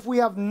 And if we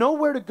have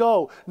nowhere to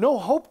go, no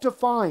hope to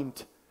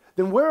find,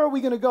 then where are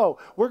we going to go?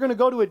 We're going to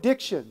go to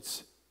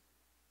addictions.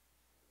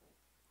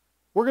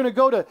 We're going to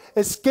go to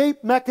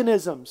escape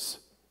mechanisms,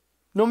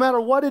 no matter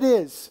what it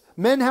is.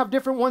 Men have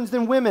different ones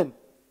than women.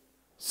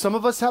 Some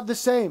of us have the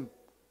same.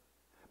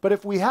 But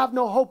if we have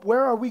no hope,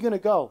 where are we going to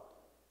go?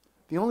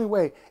 The only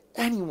way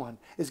anyone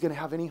is going to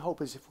have any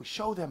hope is if we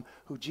show them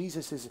who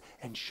Jesus is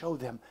and show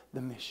them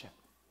the mission.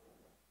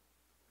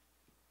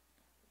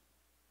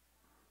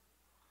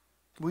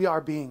 We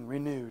are being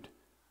renewed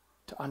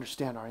to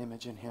understand our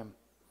image in him,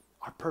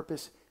 our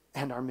purpose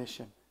and our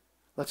mission.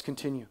 Let's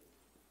continue.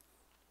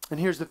 And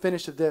here's the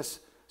finish of this.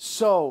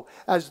 So,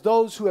 as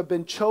those who have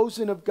been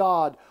chosen of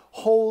God,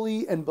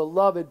 holy and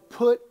beloved,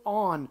 put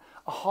on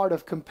a heart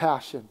of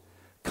compassion,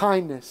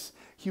 kindness,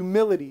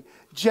 humility,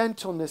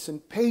 gentleness,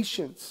 and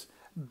patience,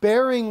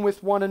 bearing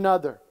with one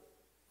another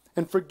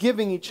and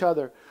forgiving each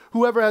other.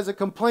 Whoever has a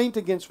complaint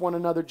against one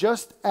another,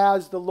 just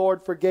as the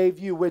Lord forgave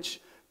you,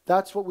 which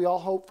that's what we all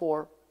hope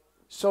for,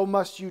 so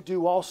must you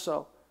do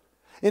also.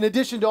 In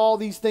addition to all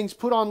these things,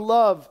 put on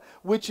love,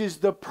 which is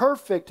the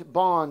perfect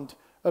bond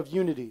of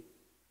unity.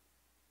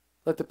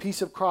 Let the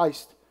peace of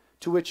Christ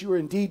to which you are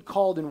indeed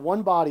called in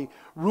one body,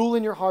 rule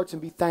in your hearts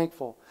and be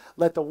thankful.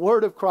 Let the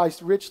word of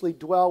Christ richly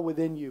dwell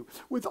within you,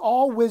 with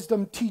all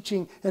wisdom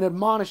teaching and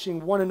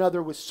admonishing one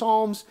another with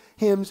psalms,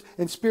 hymns,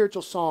 and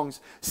spiritual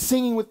songs,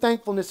 singing with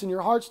thankfulness in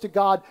your hearts to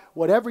God,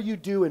 whatever you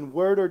do in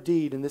word or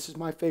deed. And this is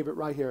my favorite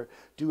right here.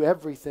 Do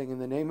everything in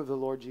the name of the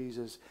Lord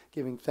Jesus,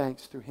 giving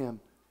thanks through him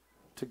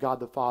to God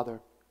the Father.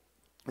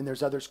 And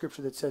there's other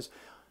scripture that says,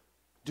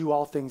 do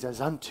all things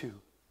as unto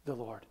the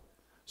Lord.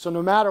 So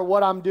no matter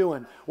what I'm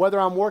doing, whether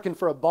I'm working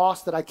for a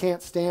boss that I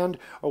can't stand,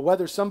 or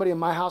whether somebody in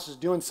my house is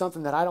doing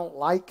something that I don't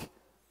like,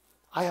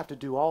 I have to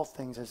do all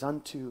things as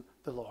unto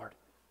the Lord.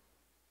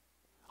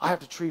 I have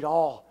to treat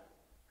all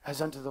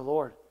as unto the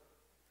Lord.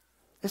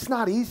 It's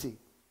not easy,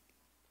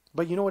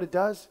 but you know what it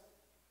does?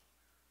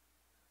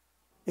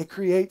 It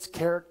creates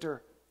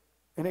character,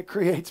 and it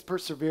creates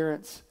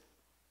perseverance.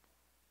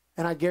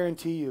 And I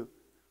guarantee you,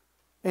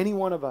 any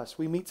one of us,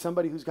 we meet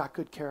somebody who's got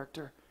good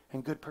character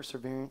and good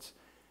perseverance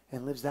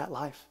and lives that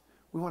life,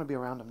 we want to be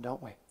around them,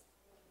 don't we?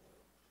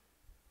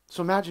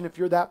 So imagine if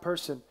you're that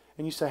person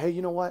and you say, hey,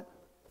 you know what?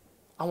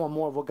 I want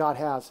more of what God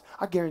has.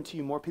 I guarantee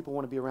you more people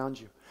want to be around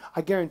you.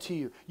 I guarantee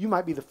you, you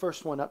might be the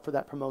first one up for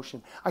that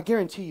promotion. I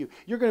guarantee you,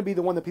 you're going to be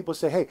the one that people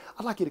say, hey,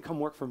 I'd like you to come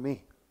work for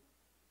me.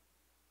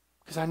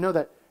 Because I know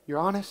that you're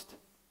honest.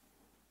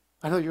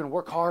 I know you're going to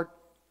work hard.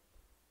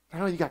 I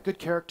know you got good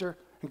character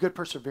and good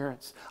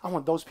perseverance. I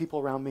want those people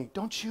around me.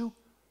 Don't you?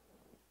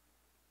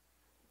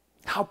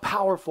 How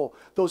powerful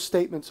those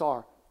statements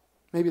are.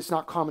 Maybe it's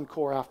not Common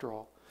Core after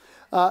all.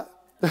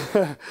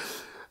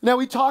 Now,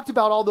 we talked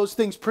about all those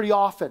things pretty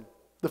often.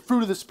 The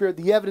fruit of the Spirit,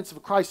 the evidence of a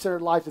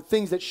Christ-centered life, the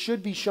things that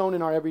should be shown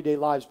in our everyday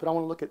lives. But I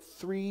want to look at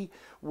 3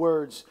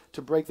 words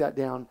to break that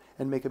down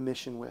and make a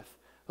mission with.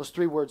 Those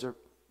 3 words are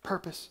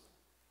purpose,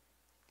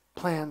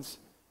 plans,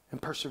 and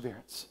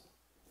perseverance.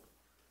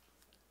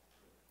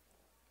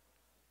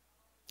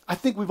 I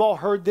think we've all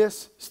heard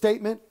this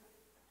statement,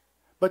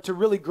 but to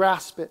really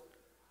grasp it,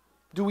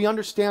 do we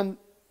understand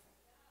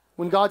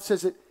when God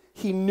says that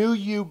He knew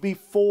you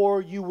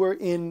before you were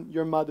in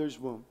your mother's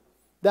womb?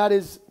 That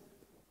is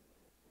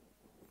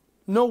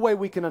no way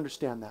we can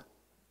understand that.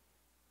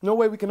 No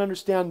way we can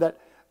understand that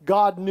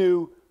God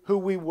knew who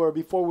we were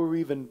before we were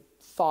even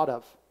thought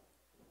of.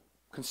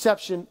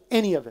 Conception,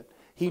 any of it.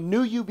 He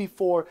knew you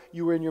before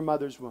you were in your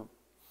mother's womb.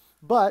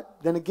 But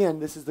then again,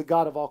 this is the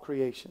God of all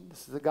creation.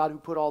 This is the God who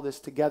put all this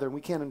together, and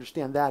we can't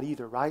understand that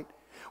either, right?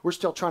 We're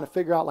still trying to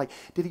figure out, like,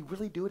 did he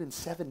really do it in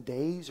 7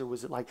 days? Or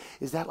was it like,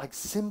 is that like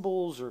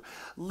symbols or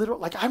literal?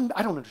 Like, I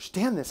don't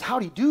understand this. How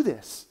did he do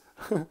this?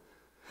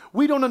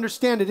 We don't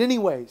understand it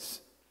anyways.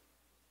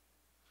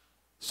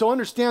 So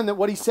understand that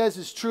what he says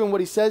is true, and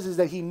what he says is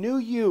that he knew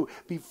you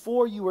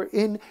before you were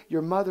in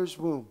your mother's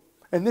womb.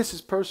 And this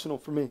is personal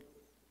for me.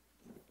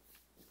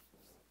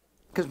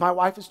 Because my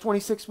wife is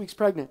 26 weeks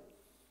pregnant.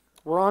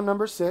 We're on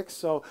number 6,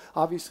 so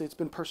obviously it's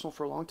been personal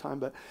for a long time,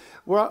 but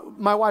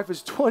my wife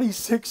is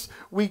 26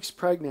 weeks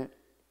pregnant,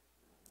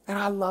 and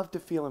I love to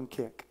feel him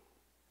kick.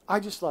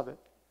 I just love it.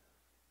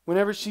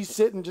 Whenever she's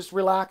sitting, just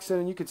relaxing,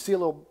 and you can see a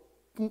little,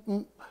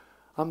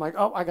 I'm like,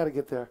 oh, I got to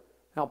get there.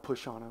 And I'll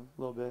push on him a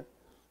little bit.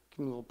 Give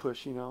him a little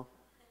push,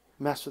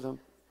 mess with him.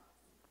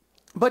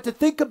 But to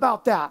think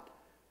about that,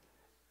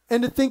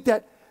 and to think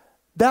that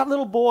that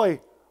little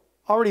boy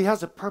already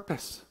has a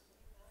purpose.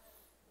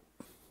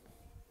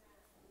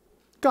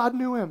 God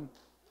knew him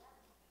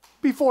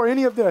before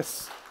any of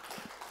this.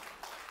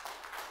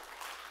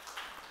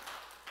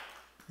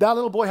 That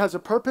little boy has a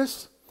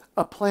purpose,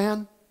 a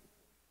plan,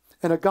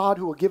 and a God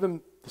who will give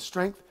him the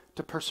strength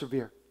to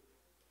persevere.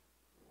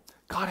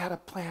 God had a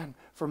plan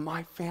for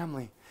my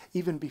family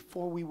even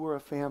before we were a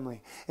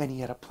family, and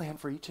he had a plan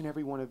for each and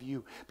every one of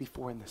you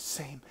before in the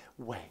same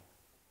way.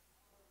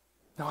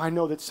 Now, I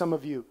know that some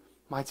of you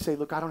might say,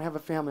 look, I don't have a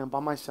family, I'm by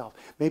myself.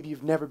 Maybe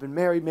you've never been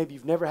married, maybe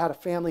you've never had a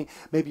family,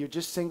 maybe you're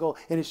just single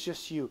and it's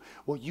just you.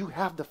 Well, you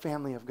have the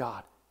family of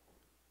God.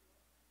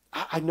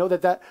 I know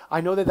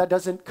that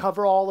doesn't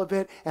cover all of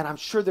it, and I'm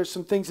sure there's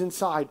some things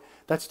inside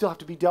that still have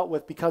to be dealt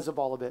with because of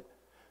all of it.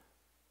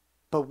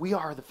 But we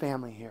are the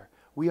family here.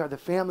 We are the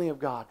family of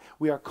God.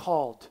 We are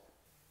called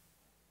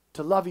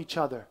to love each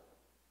other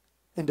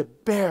and to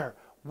bear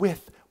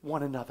with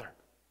one another.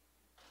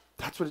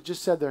 That's what it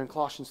just said there in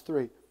Colossians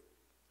 3.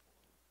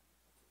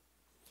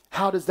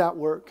 How does that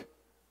work?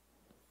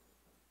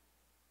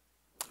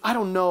 I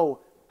don't know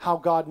how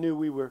God knew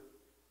we were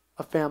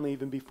a family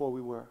even before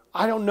we were.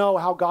 I don't know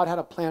how God had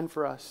a plan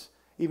for us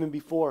even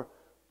before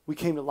we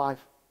came to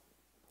life.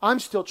 I'm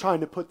still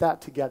trying to put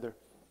that together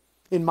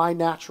in my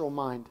natural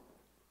mind.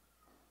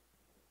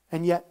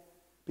 And yet,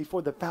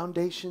 before the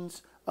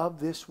foundations of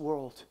this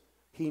world,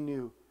 he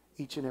knew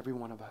each and every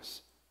one of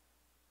us.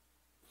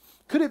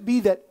 Could it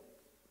be that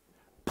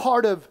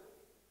part of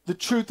the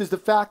truth is the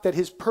fact that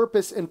his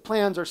purpose and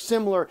plans are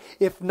similar,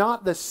 if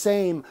not the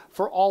same,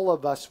 for all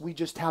of us? We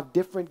just have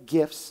different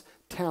gifts,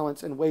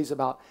 talents, and ways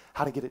about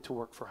how to get it to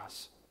work for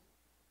us.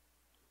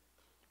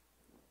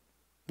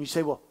 You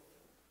say, well,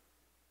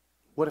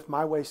 what if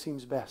my way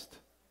seems best?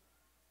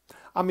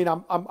 I mean,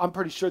 I'm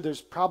pretty sure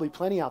there's probably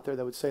plenty out there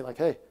that would say like,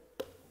 hey,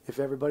 if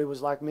everybody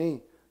was like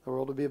me, the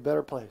world would be a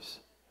better place.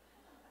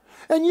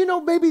 And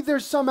maybe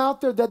there's some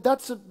out there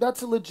that's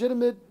a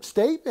legitimate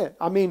statement.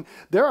 I mean,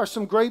 there are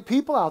some great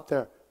people out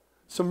there.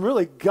 Some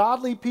really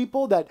godly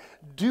people that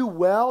do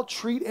well,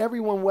 treat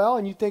everyone well,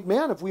 and you think,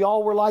 man, if we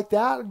all were like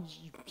that,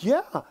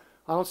 yeah,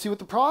 I don't see what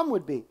the problem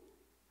would be.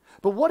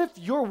 But what if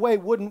your way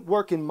wouldn't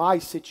work in my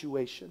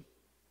situation?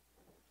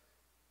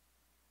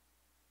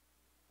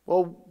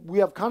 Well, we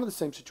have kind of the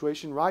same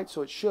situation, right?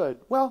 So it should.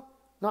 Well,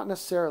 not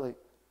necessarily.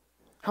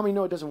 How many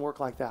know it doesn't work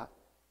like that?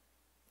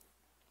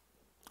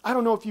 I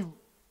don't know if you've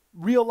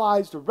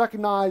realized or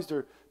recognized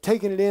or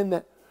taken it in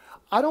that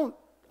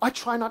I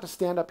try not to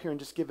stand up here and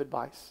just give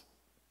advice.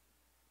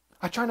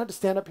 I try not to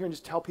stand up here and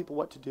just tell people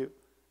what to do,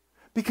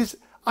 because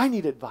I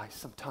need advice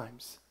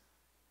sometimes.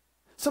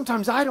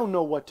 Sometimes I don't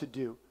know what to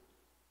do.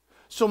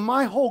 So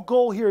my whole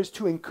goal here is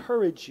to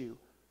encourage you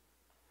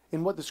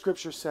in what the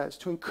scripture says,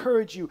 to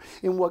encourage you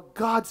in what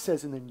God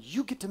says, and then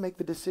you get to make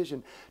the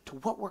decision to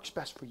what works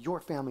best for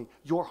your family,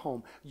 your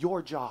home,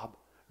 your job,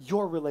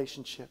 your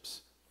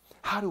relationships.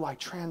 How do I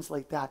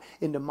translate that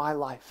into my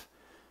life?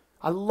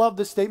 I love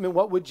the statement,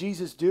 what would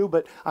Jesus do?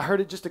 But I heard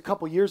it just a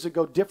couple years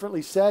ago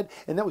differently said,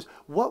 and that was,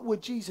 what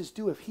would Jesus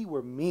do if he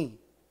were me?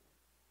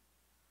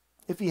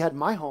 If he had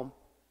my home,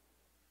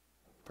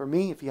 for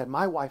me, if he had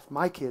my wife,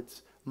 my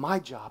kids, my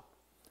job,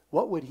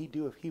 what would he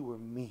do if he were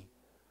me?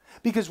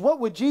 Because what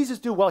would Jesus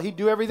do? Well, he'd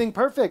do everything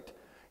perfect.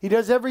 He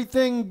does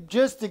everything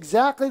just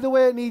exactly the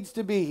way it needs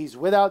to be. He's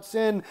without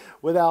sin,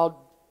 without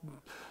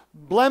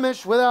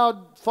blemish,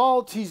 without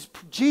fault. He's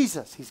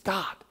Jesus. He's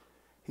God.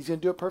 He's going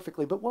to do it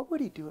perfectly. But what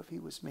would he do if he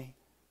was me?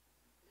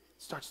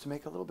 It starts to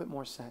make a little bit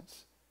more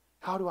sense.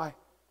 How do I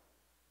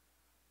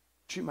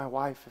treat my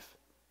wife if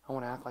I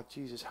want to act like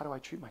Jesus? How do I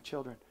treat my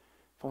children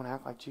if I want to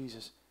act like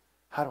Jesus?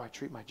 How do I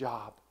treat my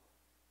job,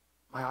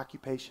 my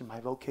occupation, my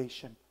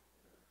vocation,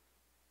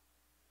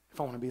 if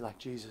I want to be like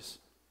Jesus?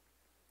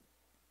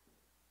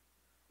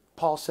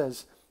 Paul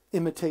says,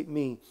 imitate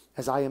me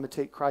as I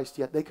imitate Christ.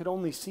 Yet they could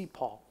only see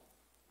Paul.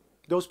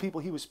 Those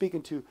people he was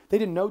speaking to, they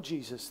didn't know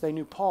Jesus. They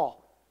knew Paul.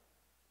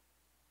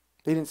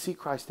 They didn't see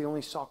Christ. They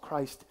only saw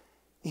Christ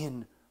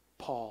in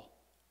Paul.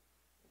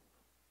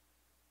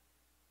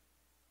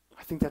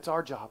 I think that's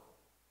our job.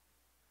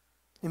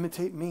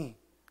 Imitate me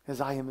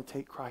as I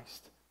imitate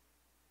Christ.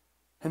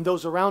 And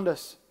those around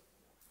us,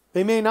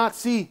 they may not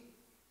see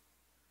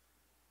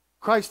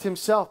Christ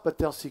himself, but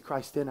they'll see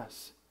Christ in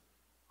us.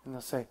 And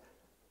they'll say,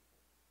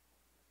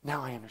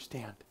 now I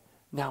understand.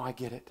 Now I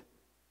get it.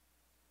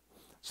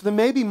 So then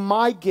maybe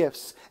my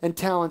gifts and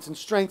talents and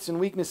strengths and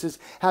weaknesses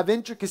have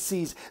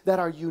intricacies that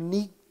are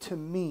unique to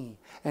me.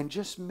 And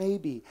just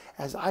maybe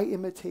as I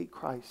imitate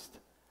Christ,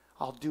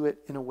 I'll do it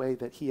in a way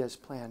that he has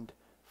planned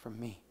for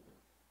me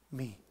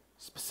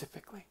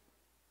specifically,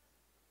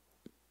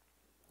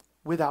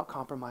 without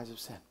compromise of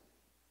sin,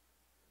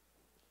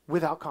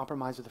 without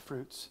compromise of the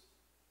fruits,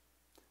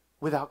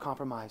 without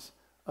compromise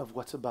of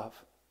what's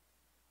above.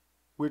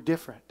 We're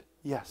different,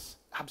 yes,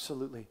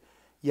 absolutely,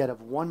 yet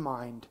of one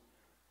mind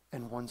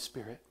and one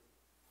spirit.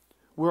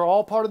 We're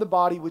all part of the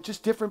body with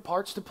just different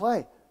parts to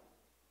play.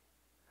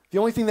 The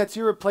only thing that's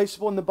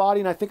irreplaceable in the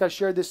body, and I think I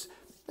shared this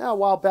a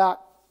while back,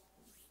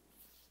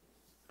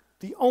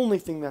 the only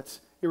thing that's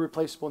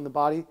irreplaceable in the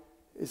body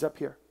is up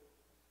here.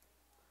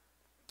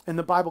 And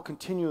the Bible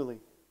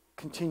continually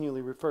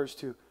refers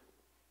to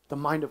the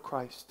mind of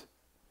Christ,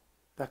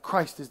 that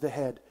Christ is the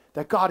head,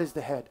 that God is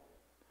the head.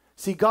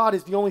 See, God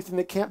is the only thing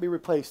that can't be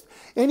replaced.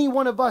 Any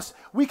one of us,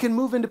 we can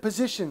move into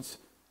positions.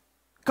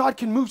 God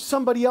can move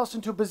somebody else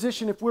into a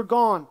position if we're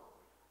gone.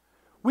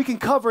 We can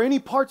cover any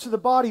parts of the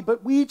body,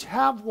 but we each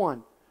have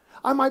one.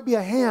 I might be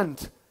a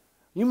hand.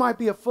 You might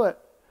be a foot.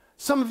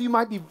 Some of you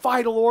might be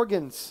vital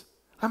organs.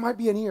 I might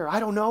be an ear. I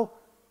don't know.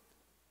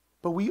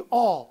 But we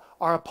all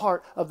are a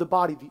part of the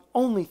body. The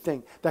only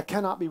thing that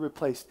cannot be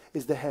replaced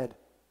is the head.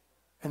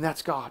 And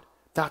that's God.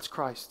 That's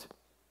Christ.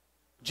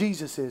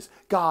 Jesus is.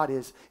 God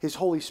is. His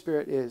Holy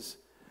Spirit is.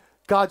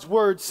 God's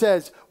word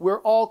says we're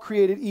all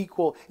created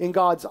equal in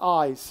God's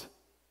eyes.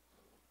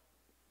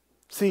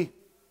 See,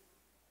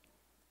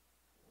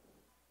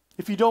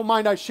 if you don't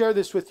mind, I share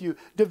this with you.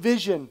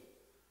 Division,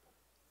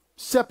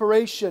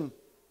 separation,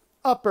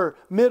 upper,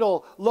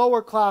 middle,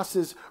 lower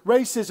classes,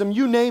 racism,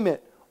 you name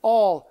it,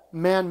 all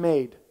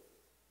man-made.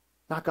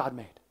 Not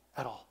God-made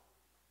at all.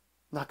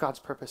 Not God's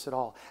purpose at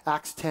all.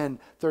 Acts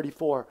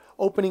 10:34.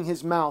 Opening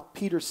his mouth,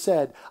 Peter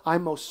said, I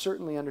most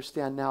certainly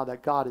understand now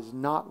that God is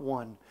not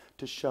one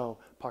to show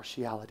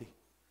partiality.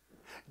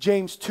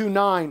 James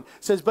 2:9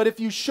 says, but if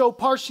you show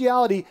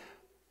partiality,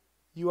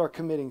 you are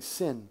committing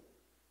sin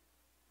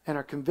and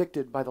are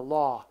convicted by the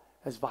law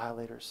as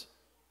violators.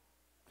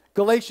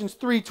 Galatians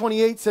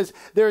 3:28 says,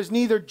 there is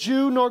neither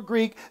Jew nor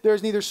Greek, there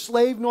is neither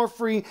slave nor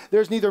free, there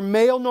is neither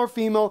male nor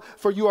female,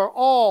 for you are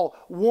all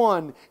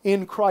one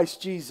in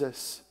Christ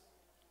Jesus.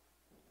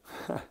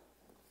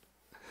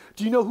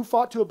 Do you know who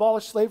fought to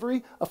abolish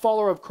slavery? A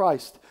follower of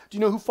Christ. Do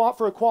you know who fought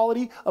for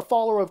equality? A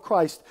follower of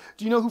Christ.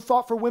 Do you know who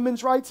fought for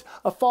women's rights?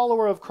 A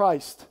follower of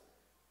Christ.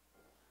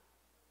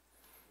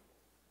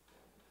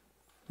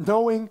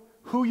 Knowing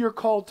who you're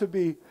called to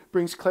be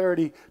brings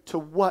clarity to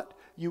what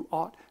you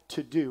ought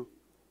to do.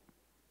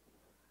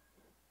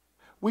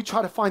 We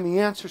try to find the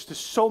answers to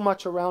so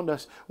much around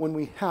us when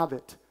we have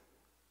it.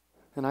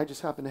 And I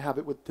just happen to have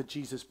it with the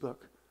Jesus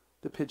book,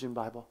 the Pigeon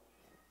Bible.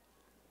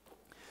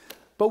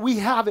 But we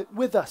have it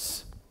with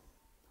us.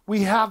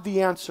 We have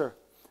the answer.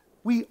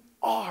 We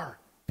are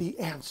the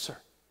answer.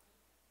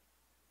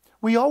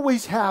 We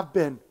always have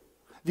been.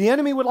 The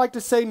enemy would like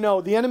to say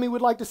no. The enemy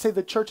would like to say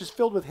the church is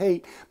filled with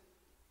hate.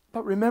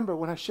 But remember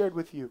when I shared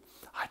with you,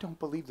 I don't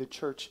believe the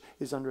church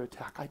is under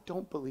attack. I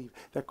don't believe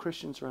that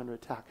Christians are under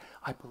attack.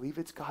 I believe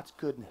it's God's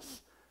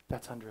goodness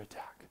that's under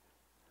attack.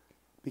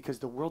 Because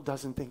the world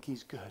doesn't think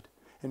he's good.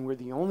 And we're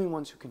the only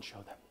ones who can show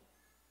them.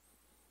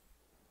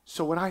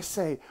 So when I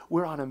say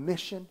we're on a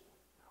mission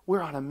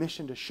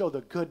to show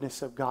the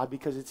goodness of God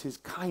because it's his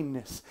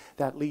kindness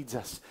that leads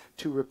us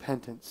to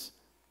repentance.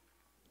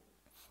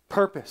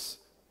 Purpose.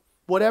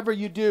 Whatever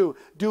you do,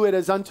 do it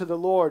as unto the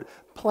Lord.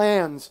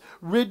 Plans.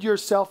 Rid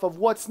yourself of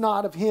what's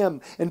not of him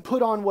and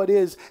put on what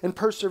is, and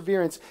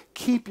perseverance.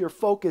 Keep your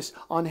focus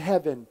on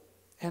heaven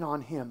and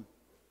on him.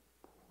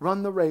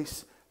 Run the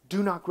race.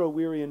 Do not grow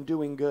weary in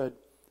doing good,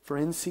 for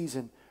in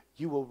season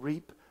you will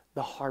reap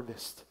the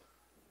harvest.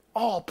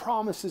 All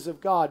promises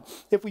of God.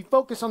 If we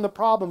focus on the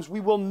problems,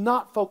 we will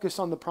not focus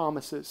on the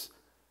promises.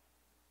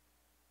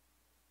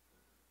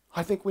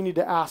 I think we need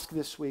to ask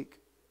this week,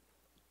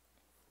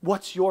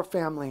 what's your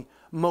family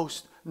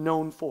most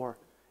known for?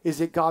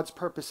 Is it God's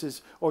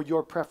purposes or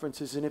your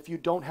preferences? And if you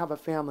don't have a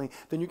family,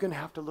 then you're going to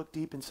have to look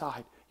deep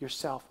inside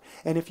yourself.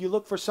 And if you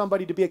look for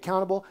somebody to be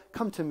accountable,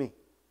 come to me.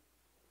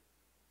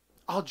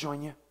 I'll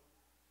join you.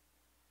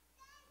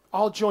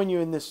 I'll join you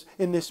in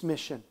this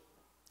mission.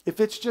 If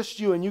it's just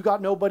you and you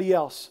got nobody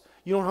else,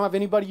 you don't have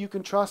anybody you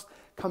can trust,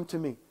 come to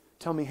me.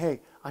 Tell me, hey,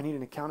 I need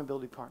an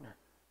accountability partner.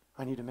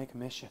 I need to make a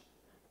mission.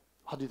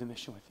 I'll do the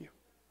mission with you,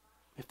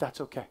 if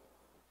that's okay.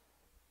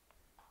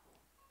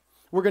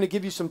 We're going to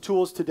give you some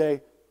tools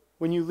today.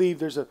 When you leave,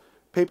 there's a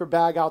paper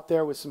bag out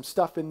there with some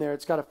stuff in there.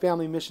 It's got a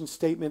family mission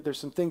statement. There's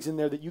some things in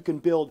there that you can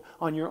build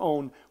on your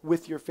own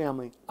with your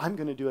family. I'm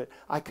going to do it.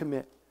 I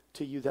commit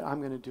to you that I'm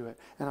going to do it.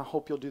 And I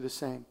hope you'll do the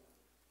same.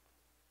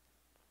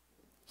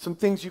 Some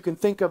things you can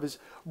think of is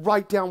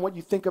write down what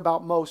you think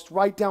about most.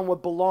 Write down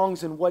what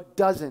belongs and what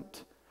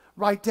doesn't.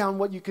 Write down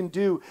what you can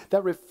do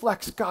that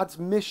reflects God's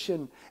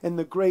mission and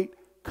the Great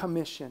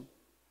Commission.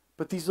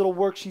 But these little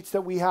worksheets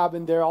that we have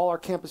in there, all our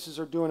campuses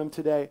are doing them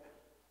today.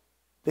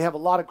 They have a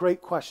lot of great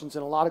questions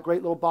and a lot of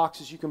great little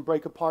boxes you can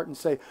break apart and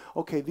say,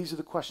 okay, these are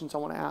the questions I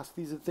want to ask.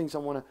 These are the things I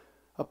want to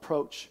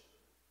approach.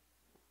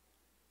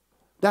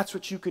 That's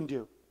what you can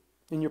do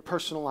in your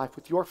personal life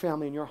with your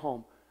family and your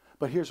home.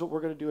 But here's what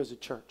we're going to do as a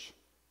church.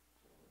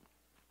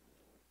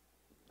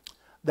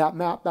 That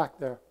map back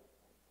there,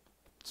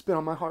 it's been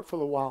on my heart for a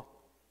little while.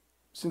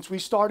 Since we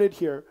started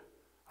here,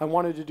 I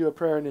wanted to do a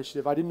prayer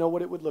initiative. I didn't know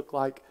what it would look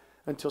like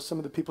until some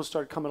of the people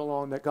started coming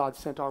along that God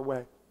sent our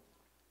way.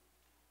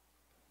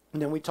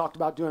 And then we talked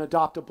about doing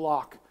Adopt a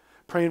Block,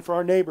 praying for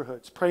our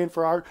neighborhoods, praying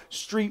for our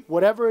street,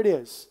 whatever it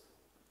is.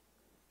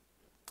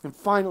 And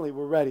finally,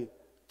 we're ready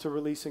to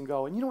release and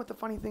go. And you know what the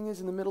funny thing is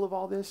in the middle of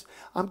all this?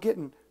 I'm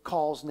getting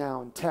calls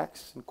now and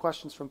texts and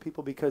questions from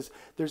people because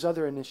there's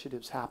other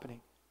initiatives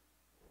happening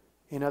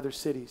in other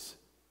cities,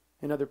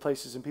 in other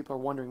places, and people are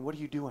wondering, what are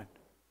you doing?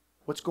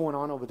 What's going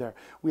on over there?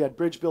 We had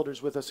bridge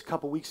builders with us a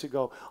couple weeks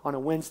ago on a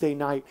Wednesday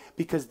night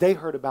because they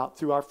heard about,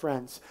 through our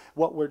friends,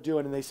 what we're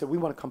doing, and they said, we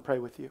want to come pray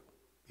with you.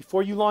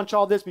 Before you launch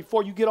all this,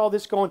 before you get all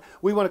this going,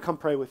 we want to come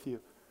pray with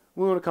you.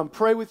 We want to come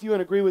pray with you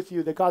and agree with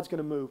you that God's going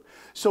to move.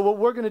 So what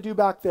we're going to do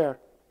back there,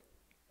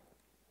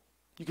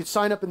 you can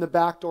sign up in the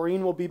back.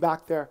 Doreen will be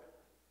back there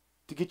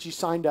to get you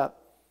signed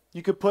up.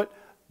 You could put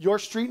your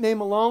street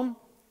name alone,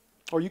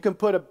 or you can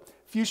put a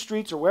few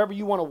streets or wherever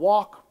you want to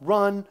walk,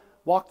 run,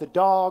 walk the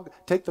dog,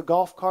 take the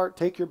golf cart,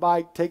 take your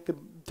bike, take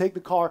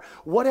the car,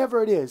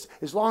 whatever it is,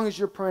 as long as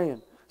you're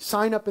praying.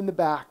 Sign up in the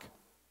back.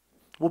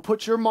 We'll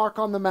put your mark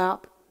on the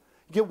map.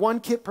 Get one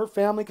kit per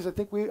family because I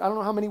don't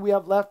know how many we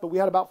have left, but we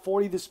had about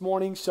 40 this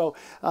morning. So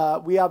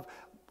we have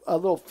a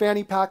little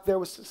fanny pack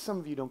there. Some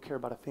of you don't care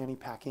about a fanny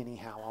pack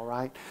anyhow, all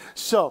right?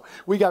 So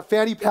we got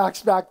fanny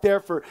packs back there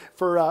for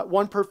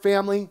one per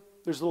family.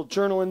 There's a little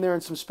journal in there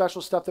and some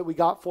special stuff that we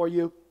got for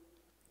you.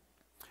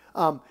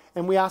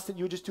 And we ask that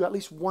you would just do at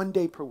least 1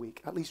 day per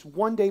week. At least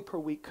 1 day per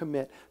week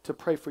commit to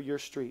pray for your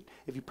street.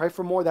 If you pray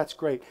for more, that's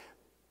great.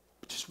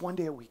 But just 1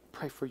 day a week,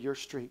 pray for your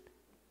street.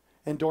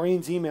 And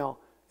Doreen's email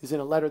is in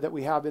a letter that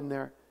we have in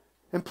there.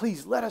 And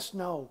please let us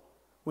know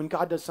when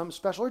God does something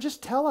special. Or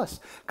just tell us.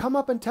 Come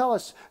up and tell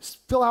us.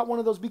 Fill out one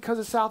of those Because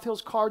of South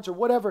Hills cards or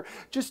whatever.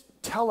 Just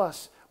tell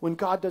us when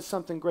God does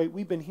something great.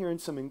 We've been hearing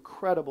some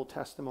incredible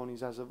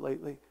testimonies as of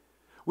lately.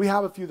 We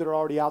have a few that are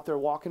already out there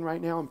walking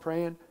right now and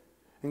praying.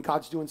 And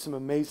God's doing some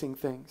amazing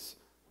things.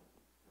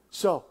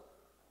 So,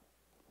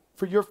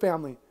 for your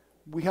family,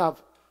 we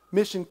have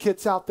mission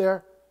kits out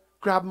there.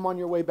 Grab them on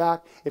your way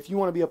back. If you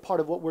want to be a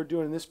part of what we're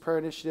doing in this prayer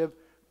initiative,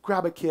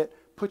 grab a kit.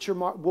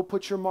 We'll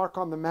put your mark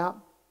on the map,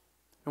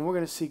 and we're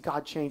going to see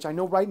God change. I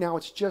know right now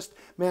it's just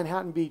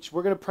Manhattan Beach.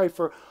 We're going to pray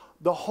for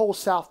the whole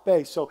South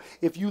Bay. So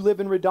if you live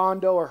in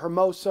Redondo or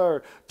Hermosa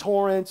or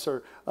Torrance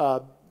or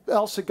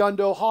El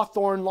Segundo,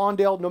 Hawthorne,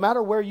 Lawndale, no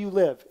matter where you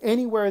live,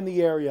 anywhere in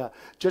the area,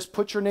 just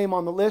put your name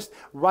on the list,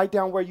 write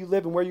down where you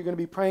live and where you're going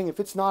to be praying. If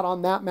it's not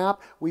on that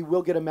map, we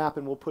will get a map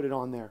and we'll put it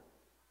on there.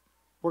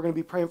 We're going to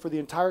be praying for the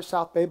entire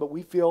South Bay, but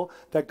we feel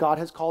that God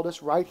has called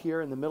us right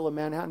here in the middle of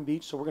Manhattan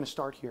Beach, so we're going to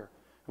start here,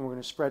 and we're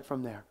going to spread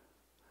from there.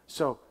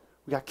 So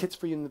we got kits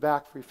for you in the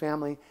back for your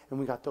family, and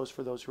we got those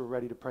for those who are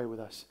ready to pray with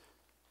us.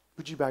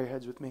 Would you bow your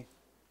heads with me?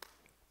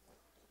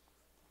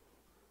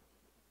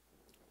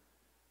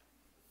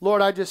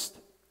 Lord,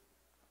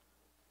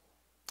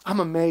 I'm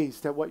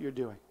amazed at what you're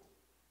doing.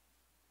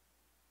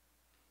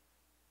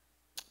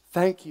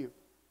 Thank you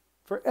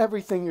for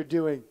everything you're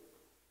doing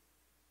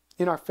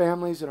in our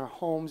families, in our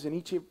homes,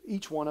 in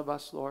each one of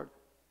us, Lord.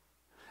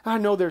 I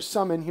know there's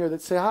some in here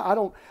that say, I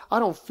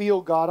don't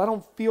feel God. I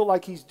don't feel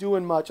like he's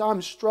doing much.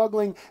 I'm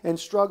struggling and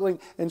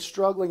struggling and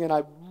struggling, and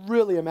I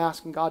really am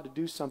asking God to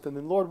do something.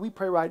 And Lord, we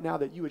pray right now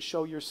that you would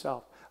show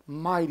yourself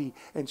mighty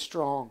and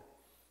strong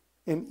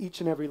in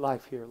each and every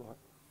life here, Lord.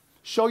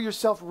 Show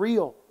yourself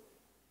real.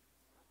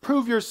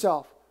 Prove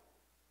yourself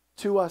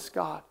to us,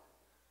 God,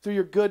 through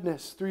your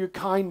goodness, through your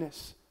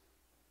kindness.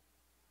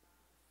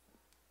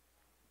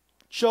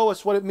 Show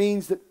us what it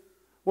means that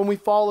when we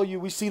follow you,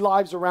 we see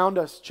lives around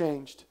us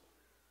changed.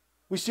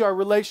 We see our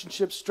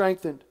relationships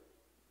strengthened.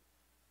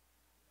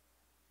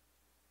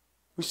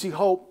 We see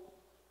hope,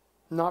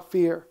 not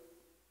fear.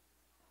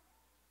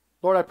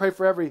 Lord, I pray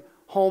for every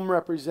home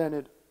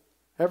represented,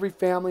 every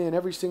family and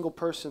every single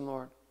person,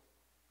 Lord.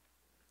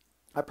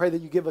 I pray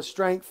that you give us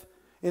strength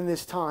in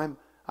this time.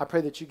 I pray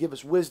that you give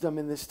us wisdom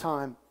in this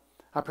time.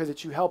 I pray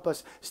that you help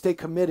us stay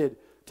committed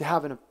to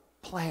having a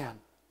plan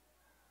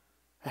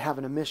and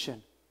having a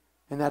mission,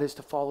 and that is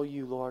to follow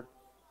you, Lord.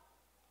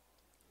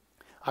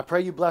 I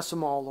pray you bless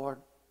them all, Lord.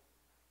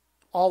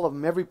 All of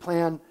them, every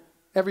plan,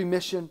 every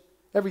mission,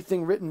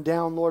 everything written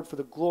down, Lord, for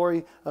the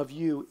glory of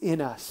you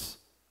in us.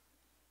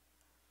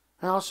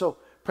 I also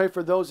pray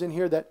for those in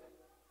here that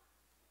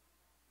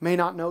may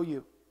not know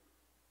you,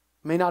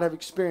 may not have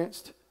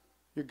experienced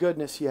your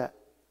goodness yet.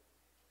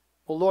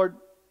 Well, Lord,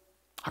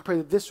 I pray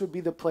that this would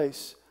be the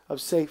place of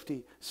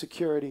safety,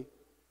 security,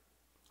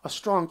 a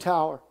strong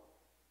tower,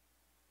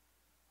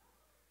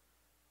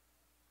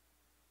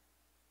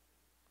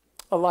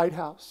 a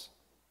lighthouse,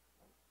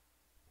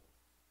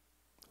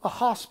 a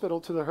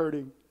hospital to the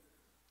hurting,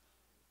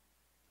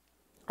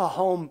 a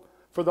home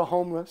for the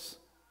homeless.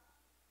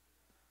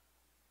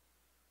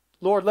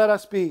 Lord, let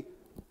us be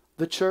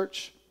the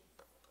church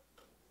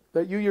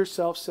that you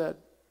yourself said,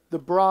 the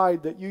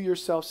bride that you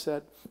yourself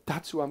said,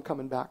 that's who I'm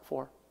coming back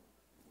for.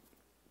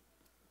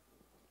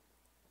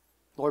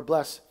 Lord,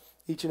 bless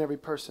each and every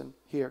person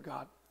here,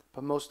 God.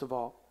 But most of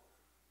all,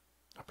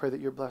 I pray that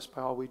you're blessed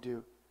by all we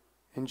do.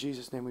 In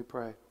Jesus' name we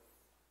pray.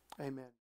 Amen.